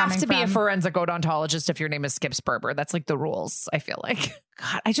Skips you are have coming to be from. a forensic odontologist if your name is Skip Sperber. That's like the rules, I feel like.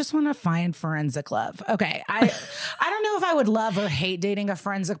 God, I just want to find forensic love. Okay. I don't know if I would love or hate dating a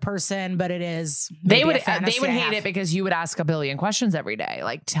forensic person, but it is. They would hate it because you would ask a billion questions every day.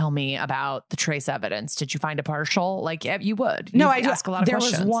 Like, tell me about the trace evidence. Did you find a partial? Like, yeah, you would. No, I ask a lot of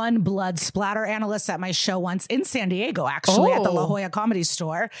questions. There was one blood splatter analyst at my show once in San Diego, actually, at the La Jolla Comedy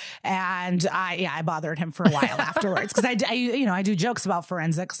Store. And I bothered him for a while afterwards because I do jokes about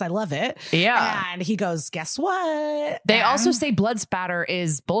forensics. I love it. Yeah. And he goes, guess what? They also say blood spatter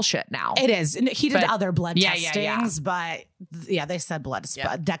is bullshit now. It is. He did other blood testings, but they said blood.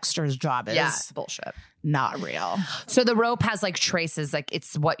 Dexter's job is bullshit. Not real. So the rope has like traces, like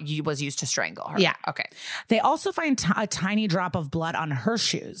it's what was used to strangle her. Yeah. Okay. They also find a tiny drop of blood on her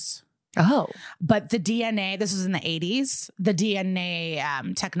shoes. Oh. But the DNA, this was in the 80s, the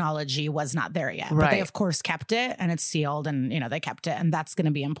DNA technology was not there yet. But they, of course, kept it and it's sealed and, they kept it. And that's going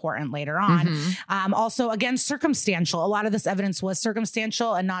to be important later on. Also, again, circumstantial. A lot of this evidence was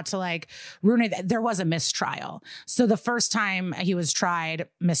circumstantial and not to like ruin it. There was a mistrial. So the first time he was tried,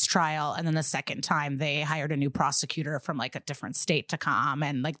 mistrial. And then the second time they hired a new prosecutor from like a different state to come.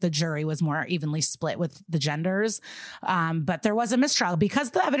 And like the jury was more evenly split with the genders. But there was a mistrial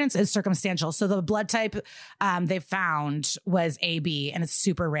because the evidence is circumstantial. So the blood type they found was AB and it's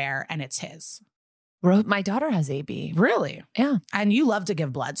super rare and it's his. My daughter has AB. Really? Yeah. And you love to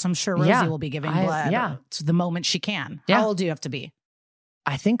give blood. So I'm sure Rosie will be giving blood to the moment she can. Yeah. How old do you have to be?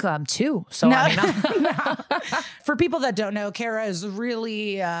 I think 2. So no. No. For people that don't know, Kara is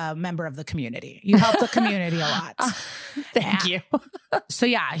really a member of the community. You help the community a lot. Thank you. So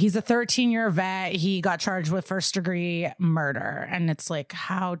he's a 13-year vet. He got charged with first-degree murder. And it's like,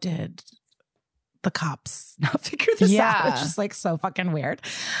 how did the cops not figure this out? It's just like so fucking weird.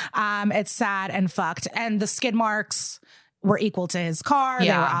 It's sad and fucked. And the skid marks were equal to his car. They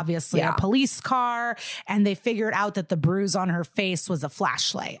were obviously a police car. And they figured out that the bruise on her face was a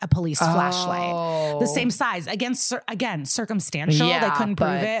flashlight, a police flashlight. The same size. Again, circumstantial. They couldn't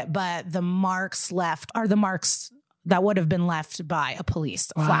prove it. But the marks left are the marks that would have been left by a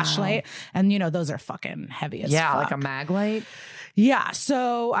police flashlight. And, those are fucking heavy as fuck. Yeah, like a mag light. Yeah.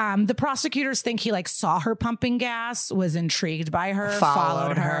 So the prosecutors think he like saw her pumping gas, was intrigued by her,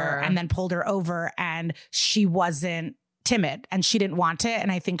 followed her, and then pulled her over. And she wasn't timid and she didn't want it.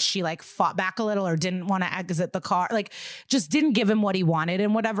 And I think she like fought back a little or didn't want to exit the car, like just didn't give him what he wanted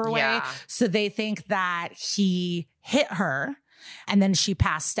in whatever way. So they think that he hit her and then she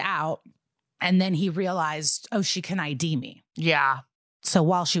passed out. And then he realized, she can ID me. Yeah. So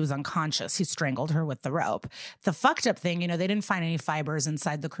while she was unconscious, he strangled her with the rope. The fucked up thing, they didn't find any fibers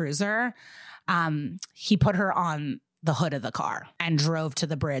inside the cruiser. He put her on the hood of the car and drove to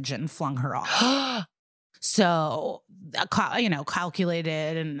the bridge and flung her off. So,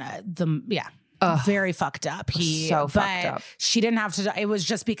 calculated and very fucked up. Fucked up. She didn't have to. It was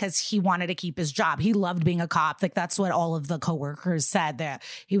just because he wanted to keep his job. He loved being a cop. Like that's what all of the coworkers said. That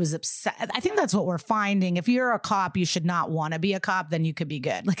he was upset. I think that's what we're finding. If you're a cop, you should not want to be a cop. Then you could be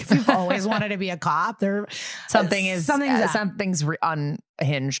good. Like if you've always wanted to be a cop, something's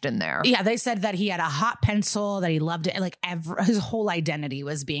unhinged in there. Yeah, they said that he had a hot pencil. That he loved it. Like his whole identity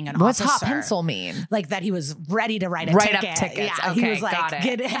was being an officer. What's hot pencil mean? Like that he was ready to write up tickets. Yeah, okay, he was like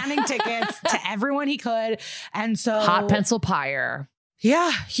handing tickets to everyone he could. And so hot pencil pyre.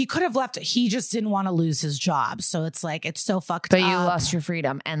 Yeah, he could have left. He just didn't want to lose his job. So it's like, it's so fucked up. But you lost your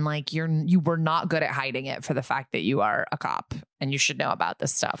freedom and like you were not good at hiding it for the fact that you are a cop and you should know about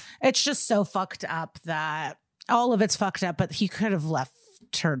this stuff. It's just so fucked up that all of it's fucked up, but he could have left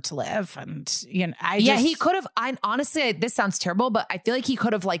her to live. And, he could have. Honestly, this sounds terrible, but I feel like he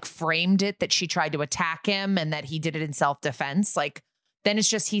could have like framed it that she tried to attack him and that he did it in self-defense. Like, then it's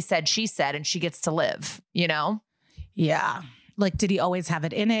just he said, she said, and she gets to live, Yeah. Like, did he always have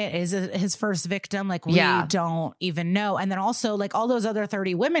it in it? Is it his first victim? Like, we don't even know. And then also, like, all those other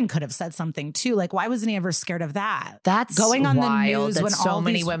 30 women could have said something too. Like, why wasn't he ever scared of that? That's going on wild. the news That's when so all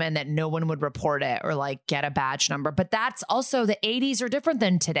many these women that no one would report it or like get a badge number. But that's also the 80s are different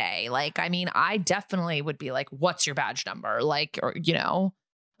than today. Like, I mean, I definitely would be like, what's your badge number? Like, or, you know,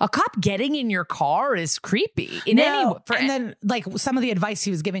 a cop getting in your car is creepy. Then like some of the advice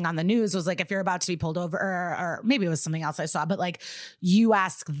he was giving on the news was like, if you're about to be pulled over, or maybe it was something else I saw, but like you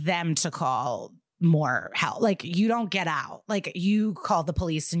ask them to call more help. Like you don't get out. Like you call the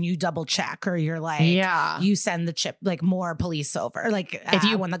police and you double check, or you're like, you send the chip, like more police over. Like if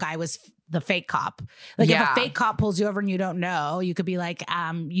you, when the guy was the fake cop, like if a fake cop pulls you over and you don't know, you could be like,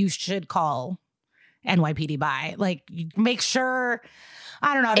 you should call NYPD by, like, make sure.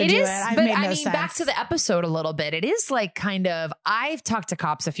 I don't know how to do it. I've made no sense. Back to the episode a little bit. It is like kind of, I've talked to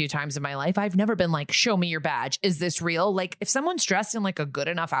cops a few times in my life. I've never been like, show me your badge. Is this real? Like if someone's dressed in like a good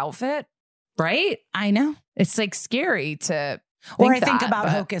enough outfit, right? I know. It's like scary to think about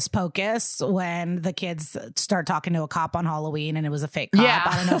Hocus Pocus when the kids start talking to a cop on Halloween and it was a fake cop. Yeah.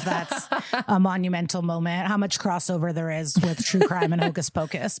 I don't know if that's a monumental moment, how much crossover there is with true crime and Hocus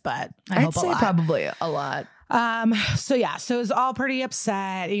Pocus, but I'd say probably a lot. So it was all pretty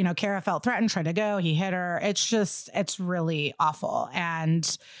upset. You know, Kara felt threatened, tried to go. He hit her. It's really awful.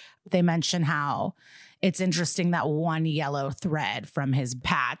 And they mention how it's interesting that one yellow thread from his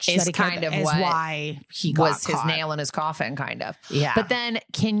patch is why he was got his nail in his coffin, kind of. Yeah. But then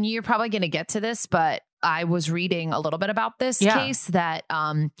you're probably going to get to this, but I was reading a little bit about this case that,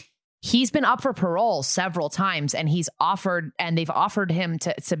 he's been up for parole several times and they've offered him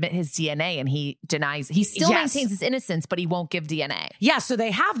to submit his DNA and he denies. He still maintains his innocence, but he won't give DNA. Yeah. So they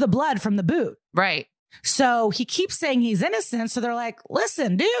have the blood from the boot. Right. So he keeps saying he's innocent. So they're like,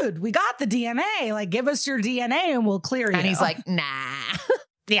 listen, dude, we got the DNA. Like, give us your DNA and we'll clear you. And he's like, nah.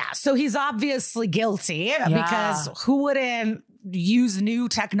 Yeah. So he's obviously guilty because who wouldn't use new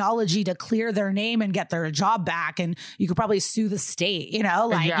technology to clear their name and get their job back? And you could probably sue the state, you know,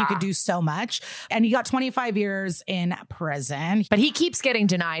 like you could do so much. And he got 25 years in prison. But he keeps getting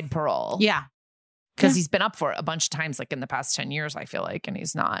denied parole. Yeah. Because he's been up for it a bunch of times, like in the past 10 years, I feel like, and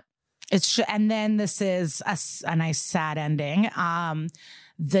he's not. And then this is a nice sad ending.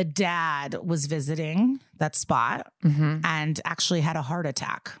 The dad was visiting that spot and actually had a heart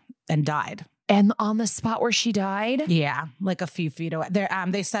attack and died. And on the spot where she died? Yeah, like a few feet away.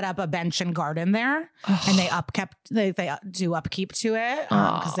 They set up a bench and garden there, and they do upkeep to it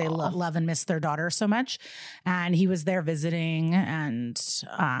because they love and miss their daughter so much. And he was there visiting and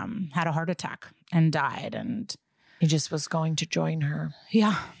had a heart attack and died. And he just was going to join her.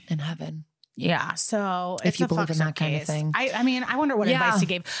 Yeah, in heaven. Yeah. So if you believe in that kind of thing, I mean, I wonder what advice he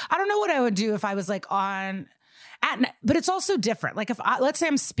gave. I don't know what I would do if I was like but it's also different. Like let's say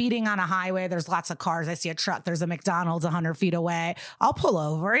I'm speeding on a highway, there's lots of cars. I see a truck, there's a McDonald's 100 feet away. I'll pull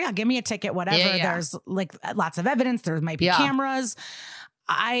over. Yeah. Give me a ticket, whatever. Yeah. There's like lots of evidence. There might be cameras.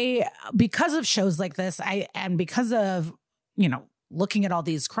 Because of shows like this, and because of, you know, looking at all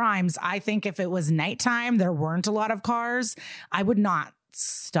these crimes, I think if it was nighttime, there weren't a lot of cars, I would not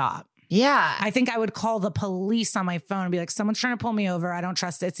stop. Yeah. I think I would call the police on my phone and be like, someone's trying to pull me over. I don't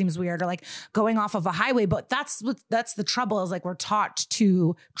trust it. It seems weird. Or like going off of a highway. But that's the trouble, is like we're taught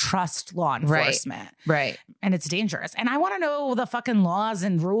to trust law enforcement. Right. And it's dangerous. And I want to know the fucking laws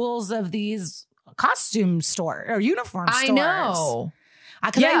and rules of these costume store or uniform stores. I know.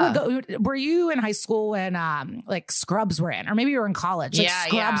 Because I would go. Were you in high school when like Scrubs were in, or maybe you were in college? Like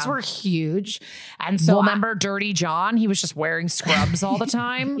Scrubs were huge, and so remember Dirty John? He was just wearing scrubs all the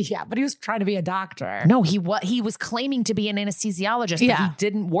time. Yeah, but he was trying to be a doctor. No, he was claiming to be an anesthesiologist, but he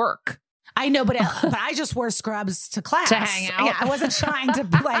didn't work. I know, but I just wore scrubs to class to hang out. Yeah, I wasn't trying to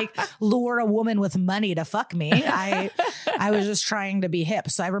like lure a woman with money to fuck me. I was just trying to be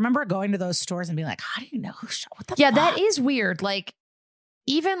hip. So I remember going to those stores and being like, "How do you know what the fuck?" That is weird. Like,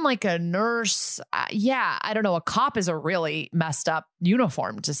 even like a nurse, I don't know. A cop is a really messed up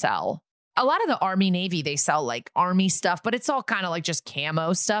uniform to sell. A lot of the Army, Navy, they sell like Army stuff, but it's all kind of like just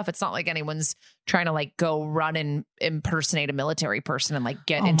camo stuff. It's not like anyone's trying to like go run and impersonate a military person and like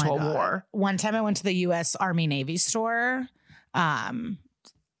get into a war. One time I went to the U.S. Army Navy store.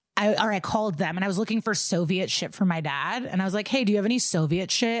 I called them and I was looking for Soviet shit for my dad. And I was like, hey, do you have any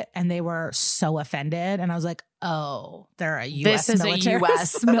Soviet shit? And they were so offended. And I was like, oh, they're a U.S. military.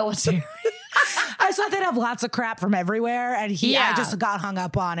 This is a U.S. military. I thought they'd have lots of crap from everywhere. And I just got hung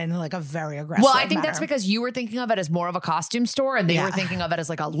up on in like a very aggressive Well, I think manner. that's because you were thinking of it as more of a costume store and they were thinking of it as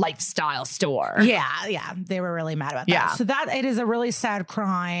like a lifestyle store. Yeah. They were really mad about that. So it is a really sad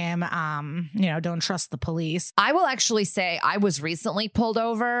crime. Don't trust the police. I will actually say I was recently pulled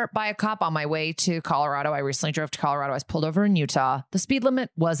over by a cop on my way to Colorado. I recently drove to Colorado. I was pulled over in Utah. The speed limit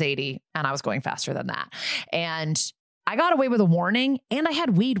was 80 and I was going faster than that. And I got away with a warning and I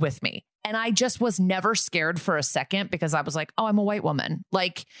had weed with me. And I just was never scared for a second because I was like, oh, I'm a white woman.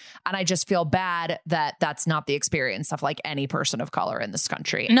 Like, and I just feel bad that that's not the experience of like any person of color in this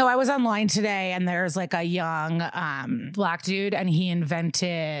country. No, I was online today and there's like a young Black dude and he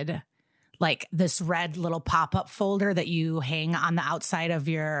invented like this red little pop-up folder that you hang on the outside of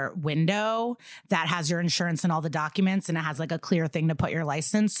your window that has your insurance and all the documents, and it has like a clear thing to put your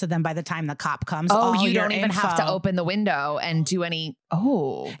license. So then by the time the cop comes, you don't even have to open the window and do any.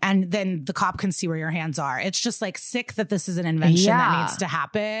 And then the cop can see where your hands are. It's just like sick that this is an invention that needs to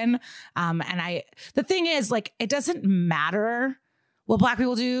happen. The thing is, like, it doesn't matter what Black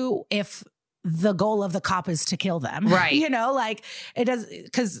people do if the goal of the cop is to kill them. Right. Like it does,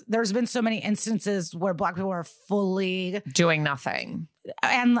 because there's been so many instances where Black people are fully doing nothing.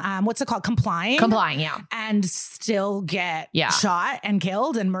 And what's it called? Complying, yeah. And still get shot and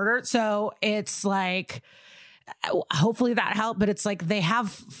killed and murdered. So it's like, hopefully that helped, but it's like they have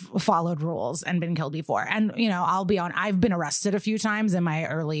followed rules and been killed before. And, I've been arrested a few times in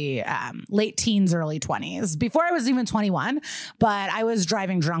my late teens, early 20s, before I was even 21, but I was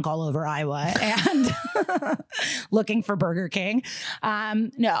driving drunk all over Iowa and looking for Burger King.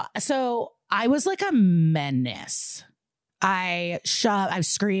 So I was like a menace. I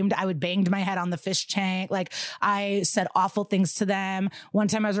screamed, I banged my head on the fish tank. Like I said awful things to them. One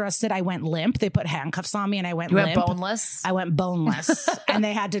time I was arrested, I went limp. They put handcuffs on me and I went limp. Boneless? I went boneless and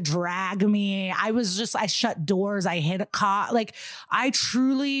they had to drag me. I shut doors. I hit a cop. Like I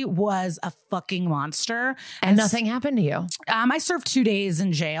truly was a fucking monster. And nothing happened to you? I served 2 days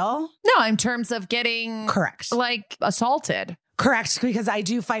in jail. No, in terms of getting like assaulted. Correct. Because I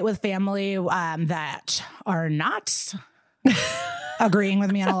do fight with family that are not agreeing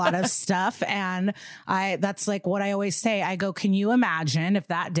with me on a lot of stuff. And that's like what I always say. I go, can you imagine if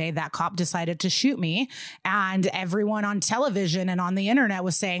that day that cop decided to shoot me and everyone on television and on the internet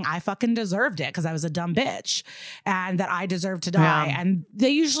was saying I fucking deserved it because I was a dumb bitch and that I deserved to die. Yeah. And they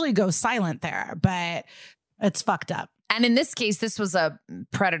usually go silent there, but it's fucked up. And in this case, this was a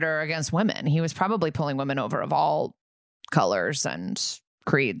predator against women. He was probably pulling women over of all colors and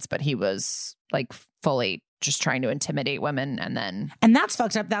creeds, but he was like fully just trying to intimidate women. And that's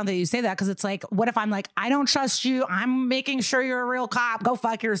fucked up now that you say that. Cause it's like, what if I'm like, I don't trust you. I'm making sure you're a real cop. Go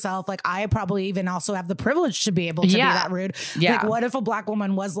fuck yourself. Like I probably even also have the privilege to be able to be that rude. Yeah. Like what if a Black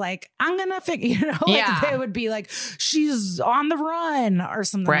woman was like, I'm going to like they would be like, she's on the run or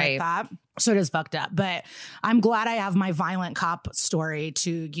something like that. So it is fucked up, but I'm glad I have my violent cop story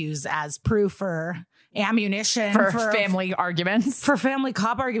to use as proof or ammunition for family arguments, for family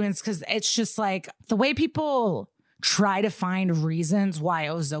cop arguments. Cause it's just like the way people try to find reasons why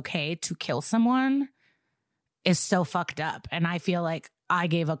it was okay to kill someone is so fucked up. And I feel like I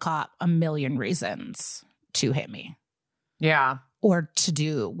gave a cop a million reasons to hit me. Yeah. Or to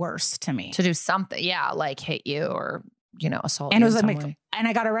do worse to me. To do something. Yeah. Like hit you or, assault. And it was like, and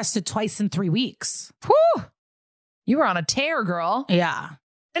I got arrested twice in 3 weeks. Whew. You were on a tear, girl. Yeah.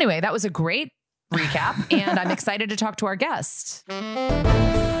 Anyway, that was a great recap, and I'm excited to talk to our guest.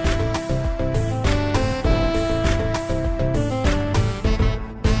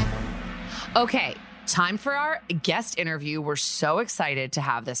 Okay, time for our guest interview. We're so excited to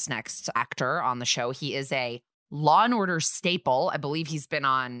have this next actor on the show. He is a Law & Order staple. I believe he's been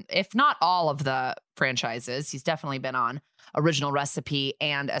on, if not all of the franchises, he's definitely been on Original Recipe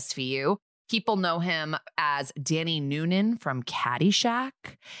and SVU. People know him as Danny Noonan from Caddyshack.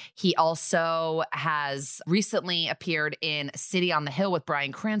 He also has recently appeared in City on the Hill with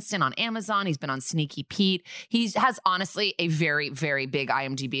Bryan Cranston on Amazon. He's been on Sneaky Pete. He has honestly a very, very big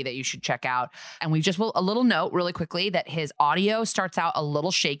IMDb that you should check out. And we just will a little note really quickly that his audio starts out a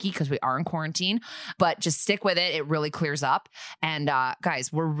little shaky because we are in quarantine, but just stick with it. It really clears up. And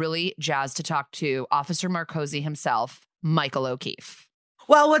guys, we're really jazzed to talk to Officer Marcosi himself, Michael O'Keefe.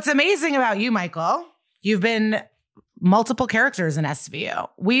 Well, what's amazing about you, Michael, you've been multiple characters in SVU.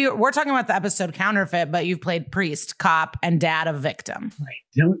 We're talking about the episode Counterfeit, but you've played priest, cop, and dad of victim. Right.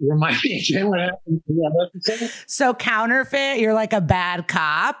 Don't remind me again what happened to that episode. So Counterfeit, you're like a bad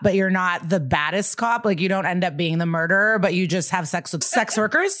cop, but you're not the baddest cop. Like you don't end up being the murderer, but you just have sex with sex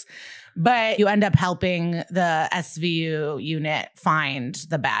workers. But you end up helping the SVU unit find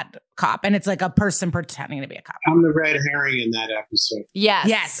the bad cop. And it's like a person pretending to be a cop. I'm the red herring in that episode.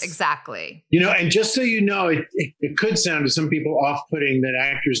 Yes, exactly. And just so you know, it could sound to some people off-putting that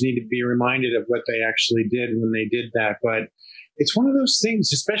actors need to be reminded of what they actually did when they did that. But it's one of those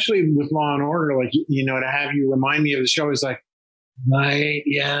things, especially with Law and Order, like, to have you remind me of the show is like, right,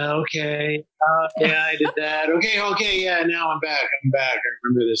 yeah, okay. Yeah, I did that. Okay, yeah, now I'm back. I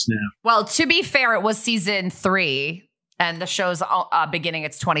remember this now. Well, to be fair, it was season 3 and the show's beginning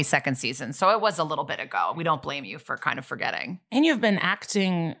its 22nd season. So it was a little bit ago. We don't blame you for kind of forgetting. And you've been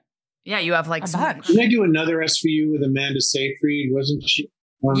acting. Yeah, you have like a bunch. Didn't I do another SVU with Amanda Seyfried? Wasn't she?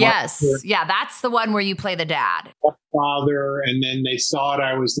 Yes. Yeah, that's the one where you play the dad. Father, and then they thought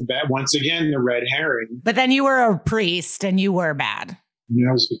I was the bad. Once again, the red herring. But then you were a priest and you were bad.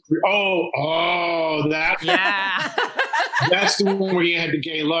 That Yeah. That's the one where you had the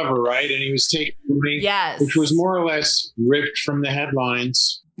gay lover, right? And he was taking money, yes, which was more or less ripped from the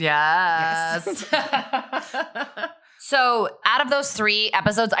headlines. Yes. So out of those 3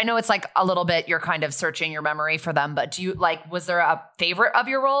 episodes, I know it's like a little bit, you're kind of searching your memory for them, but was there a favorite of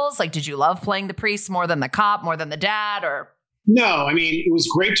your roles? Like, did you love playing the priest more than the cop, more than the dad, or? No, I mean, it was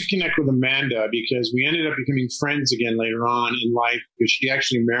great to connect with Amanda because we ended up becoming friends again later on in life because she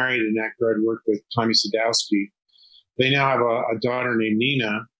actually married an actor I'd worked with, Tommy Sadowski. They now have a daughter named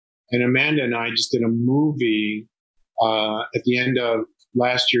Nina, and Amanda and I just did a movie at the end of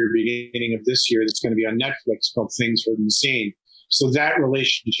last year, beginning of this year, that's going to be on Netflix called Things Heard and Seen. So that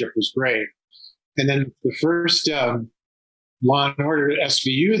relationship was great. And then the first Law and Order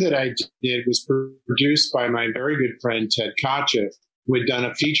SVU that I did was produced by my very good friend, Ted Kotcheff, who had done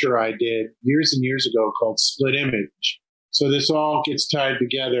a feature I did years and years ago called Split Image. So this all gets tied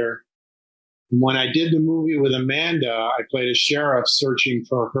together. When I did the movie with Amanda, I played a sheriff searching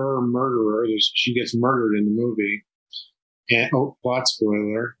for her murderer. She gets murdered in the movie. And, plot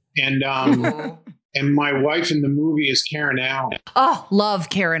spoiler. And and my wife in the movie is Karen Allen. Oh, love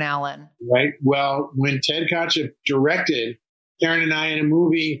Karen Allen. Right. Well, when Ted Kotcheff directed Karen and I in a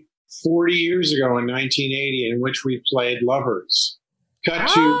movie 40 years ago in 1980, in which we played lovers. Cut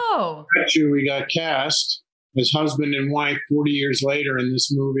to, we got cast as husband and wife 40 years later in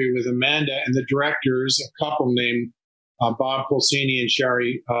this movie with Amanda, and the directors, a couple named Bob Polsini and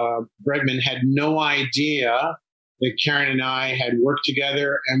Shari Bregman, had no idea that Karen and I had worked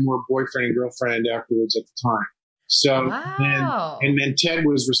together and were boyfriend and girlfriend afterwards at the time. So, and then Ted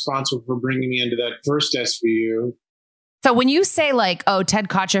was responsible for bringing me into that first SVU. So when you say like, oh, Ted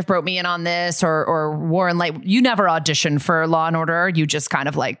Kotcheff brought me in on this or Warren Light, you never auditioned for Law and Order. You just kind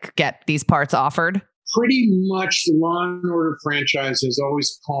of like get these parts offered. Pretty much the Law and Order franchise has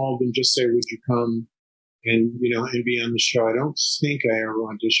always called and just say, would you come and, and be on the show? I don't think I ever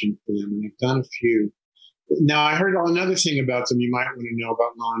auditioned for them, and I've done a few. Now, I heard another thing about them you might want to know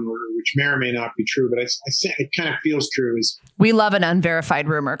about Law and Order, which may or may not be true, but I think it kind of feels true. We love an unverified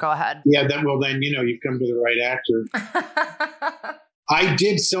rumor. Go ahead. Yeah, then you've come to the right actor. I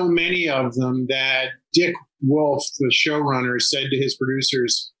did so many of them that Dick Wolf, the showrunner, said to his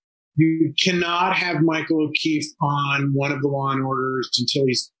producers, you cannot have Michael O'Keefe on one of the Law and Orders until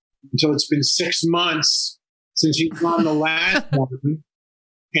it's been 6 months since he's on the last one.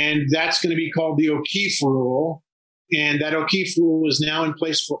 And that's going to be called the O'Keefe rule. And that O'Keefe rule is now in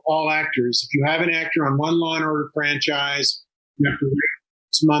place for all actors. If you have an actor on one Law and Order franchise, you have to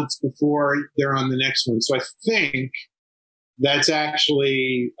wait 6 months before they're on the next one. So I think that's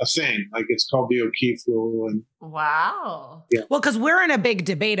actually a thing. Like, it's called the O'Keefe rule. And wow. Yeah. Well, because we're in a big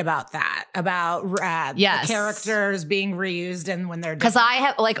debate about that, about yes, the characters being reused and when they're because I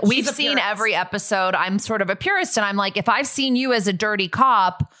have we've seen every episode. I'm sort of a purist, and I'm like, if I've seen you as a dirty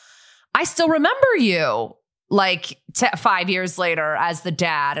cop, I still remember you. Like 5 years later as the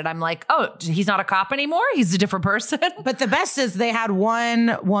dad. And I'm like, oh, he's not a cop anymore. He's a different person. But the best is they had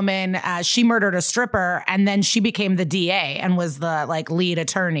one woman, she murdered a stripper and then she became the DA and was the lead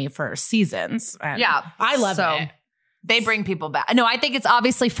attorney for seasons. And yeah. I love it. They bring people back. No, I think it's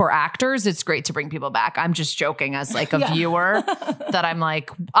obviously for actors. It's great to bring people back. I'm just joking as a viewer that I'm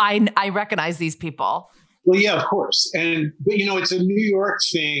like, I recognize these people. Well, yeah, of course. But it's a New York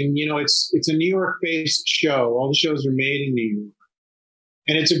thing. It's a New York-based show. All the shows are made in New York.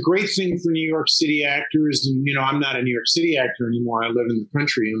 And it's a great thing for New York City actors. And, I'm not a New York City actor anymore. I live in the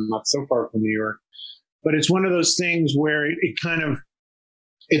country and I'm not so far from New York. But it's one of those things where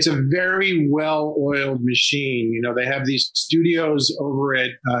it's a very well-oiled machine. They have these studios over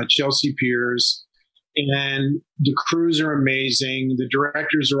at Chelsea Piers, and the crews are amazing. The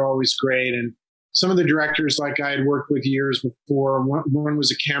directors are always great. And some of the directors like I had worked with years before. One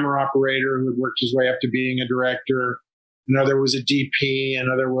was a camera operator who had worked his way up to being a director. Another was a DP.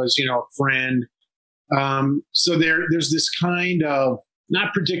 Another was, a friend. So there's this kind of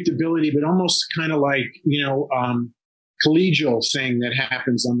not predictability, but almost kind of like, collegial thing that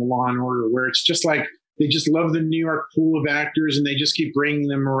happens on the Law and Order, where it's just like they just love the New York pool of actors and they just keep bringing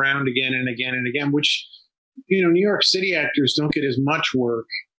them around again and again and again, which, New York City actors don't get as much work,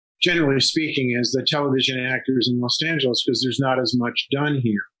 generally speaking, as the television actors in Los Angeles, because there's not as much done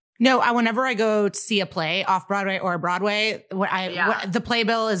here. No, whenever I go to see a play off Broadway or Broadway, the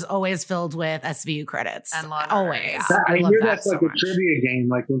playbill is always filled with SVU credits. And always. Yeah. I hear that's like a trivia game.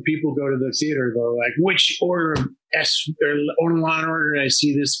 Like when people go to the theater, they're like, which order of Law and Order did I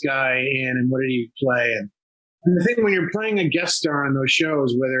see this guy in, and what did he play? And the thing, when you're playing a guest star on those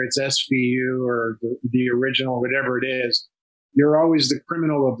shows, whether it's SVU or the original, whatever it is, you're always the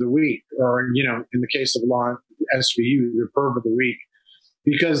criminal of the week, or, in the case of Law SVU, the perv of the week.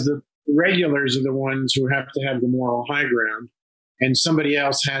 Because the regulars are the ones who have to have the moral high ground, and somebody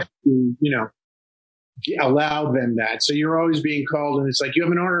else has to, allow them that. So you're always being called, and it's like, you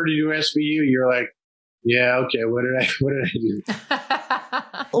have an order to do SVU. You're like, yeah, okay. What did I do?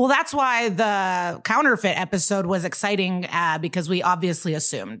 Well, that's why the Counterfeit episode was exciting, because we obviously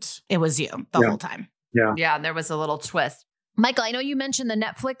assumed it was you the whole time. Yeah. Yeah. And there was a little twist. Michael, I know you mentioned the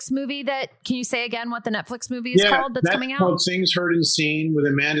Netflix movie can you say again what the Netflix movie is called that's coming out? Called Things Heard and Seen with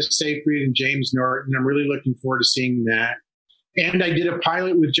Amanda Seyfried and James Norton. I'm really looking forward to seeing that. And I did a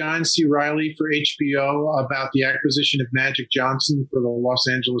pilot with John C. Reilly for HBO about the acquisition of Magic Johnson for the Los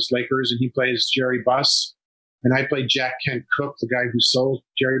Angeles Lakers, and he plays Jerry Buss. And I played Jack Kent Cooke, the guy who sold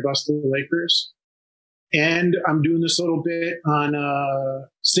Jerry Buss to the Lakers. And I'm doing this little bit on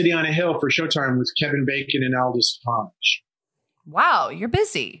City on a Hill for Showtime with Kevin Bacon and Aldous Hodge. Wow, you're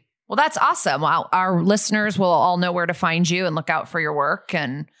busy. Well, that's awesome. Well, our listeners will all know where to find you and look out for your work.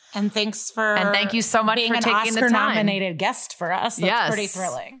 And thank you so much being for taking the time. Oscar-nominated guest for us. That's pretty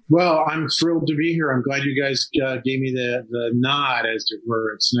thrilling. Well, I'm thrilled to be here. I'm glad you guys gave me the nod, as it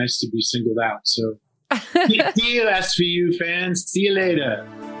were. It's nice to be singled out. So see you, SVU fans. See you later.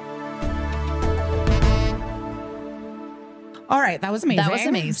 All right, that was amazing. That was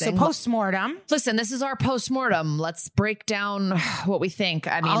amazing. So postmortem. Listen, this is our postmortem. Let's break down what we think.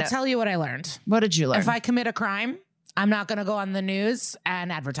 I mean, I'll tell you what I learned. What did you learn? If I commit a crime, I'm not going to go on the news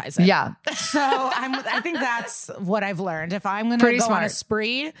and advertise it. Yeah. So I think that's what I've learned. If I'm going to go on a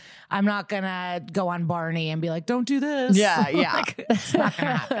spree, I'm not going to go on Barney and be like, don't do this. Yeah, yeah. Like, it's not going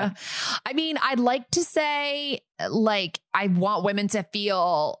to happen. I mean, I'd like to say, I want women to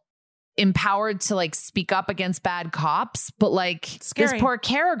feel empowered to speak up against bad cops, but this poor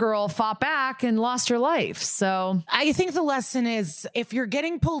Kara girl fought back and lost her life. So I think the lesson is, if you're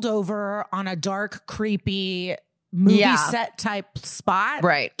getting pulled over on a dark, creepy movie set type spot,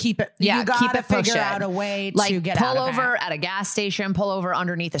 right? Keep it. Yeah, you gotta figure out a way to get out of it. Pull over at a gas station, pull over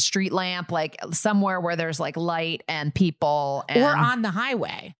underneath a street lamp, somewhere where there's light and people, or on the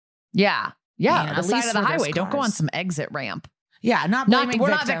highway. Yeah, the side of the highway. Don't go on some exit ramp. Yeah, we're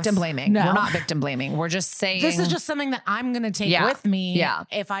not victim blaming. No. We're not victim blaming. We're just saying this is just something that I'm going to take with me. Yeah.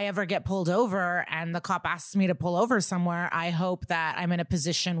 If I ever get pulled over and the cop asks me to pull over somewhere, I hope that I'm in a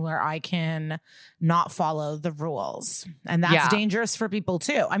position where I can not follow the rules. And that's dangerous for people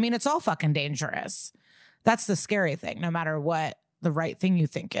too. I mean, it's all fucking dangerous. That's the scary thing. No matter what the right thing you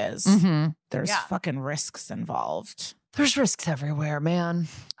think is, there's fucking risks involved. There's risks everywhere, man.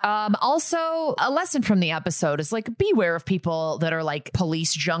 Also, a lesson from the episode is beware of people that are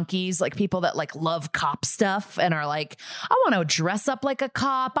police junkies, people that love cop stuff and are I want to dress up like a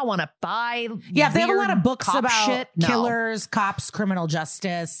cop. I want to buy. Yeah, they have a lot of books about killers, cops, criminal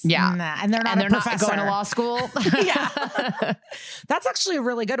justice. Yeah, and they're not going to law school. Yeah, that's actually a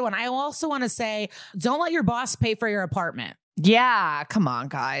really good one. I also want to say, don't let your boss pay for your apartment. Yeah, come on,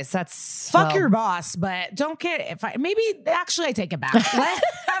 guys. That's fuck your boss, but don't get it. I take it back.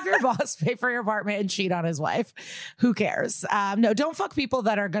 Have your boss pay for your apartment and cheat on his wife. Who cares? No, don't fuck people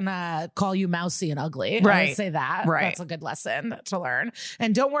that are gonna call you mousy and ugly. Right. I would say that. Right. That's a good lesson to learn.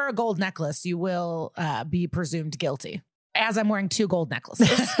 And don't wear a gold necklace. You will be presumed guilty. As I'm wearing 2 gold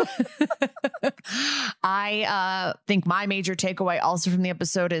necklaces. I think my major takeaway also from the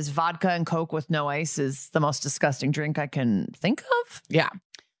episode is vodka and Coke with no ice is the most disgusting drink I can think of. Yeah.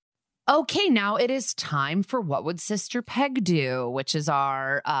 Okay, now it is time for What Would Sister Peg Do, which is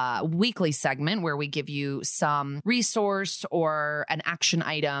our weekly segment where we give you some resource or an action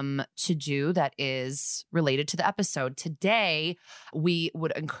item to do that is related to the episode. Today, we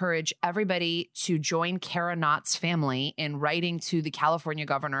would encourage everybody to join Kara Knott's family in writing to the California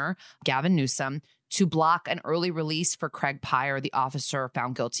governor, Gavin Newsom, to block an early release for Craig Pyer, the officer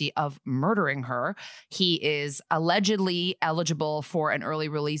found guilty of murdering her. He is allegedly eligible for an early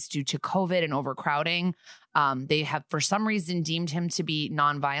release due to COVID and overcrowding. They have, for some reason, deemed him to be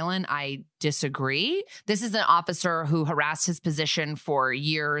nonviolent. I disagree. This is an officer who harassed his position for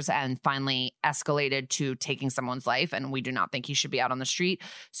years and finally escalated to taking someone's life, and we do not think he should be out on the street.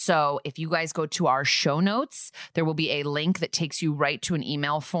 So if you guys go to our show notes, there will be a link that takes you right to an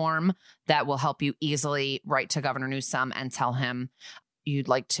email form that will help you easily write to Governor Newsom and tell him you'd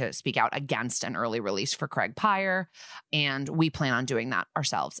like to speak out against an early release for Craig Pyer, and we plan on doing that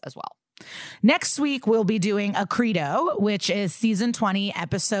ourselves as well. Next week, we'll be doing A Credo, which is season 20,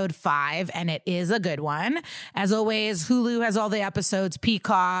 episode 5, and it is a good one. As always, Hulu has all the episodes,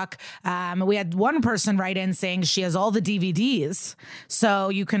 Peacock. We had one person write in saying she has all the DVDs, so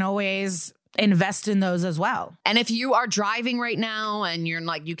you can always invest in those as well. And if you are driving right now and you're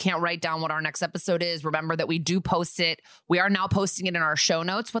like, you can't write down what our next episode is, remember that we do post it. We are now posting it in our show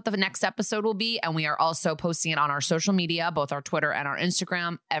notes, what the next episode will be. And we are also posting it on our social media, both our Twitter and our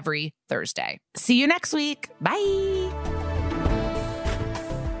Instagram, every Thursday. See you next week. Bye.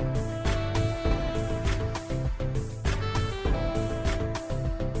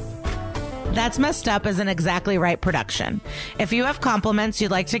 That's Messed Up is an Exactly Right production. If you have compliments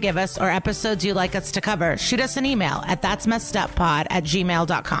you'd like to give us or episodes you'd like us to cover, shoot us an email at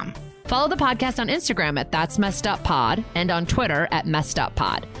thatsmesseduppod@gmail.com. Follow the podcast on Instagram at That's Messed Up Pod and on Twitter at Messed Up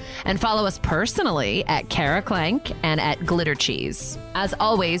Pod. And follow us personally at Kara Clank and at Glitter Cheese. As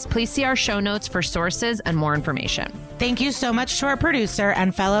always, please see our show notes for sources and more information. Thank you so much to our producer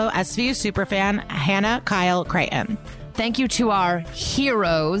and fellow SVU superfan, Hannah Kyle Creighton. Thank you to our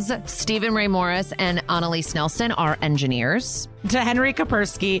heroes, Stephen Ray Morris and Annalise Nelson, our engineers. To Henry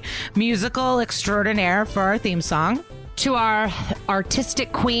Kapersky, musical extraordinaire, for our theme song. To our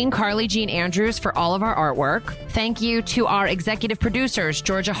artistic queen, Carly Jean Andrews, for all of our artwork. Thank you to our executive producers,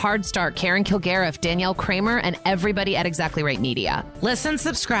 Georgia Hardstark, Karen Kilgariff, Danielle Kramer, and everybody at Exactly Right Media. Listen,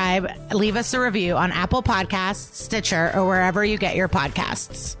 subscribe, leave us a review on Apple Podcasts, Stitcher, or wherever you get your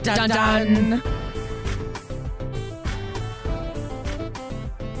podcasts. Dun, dun.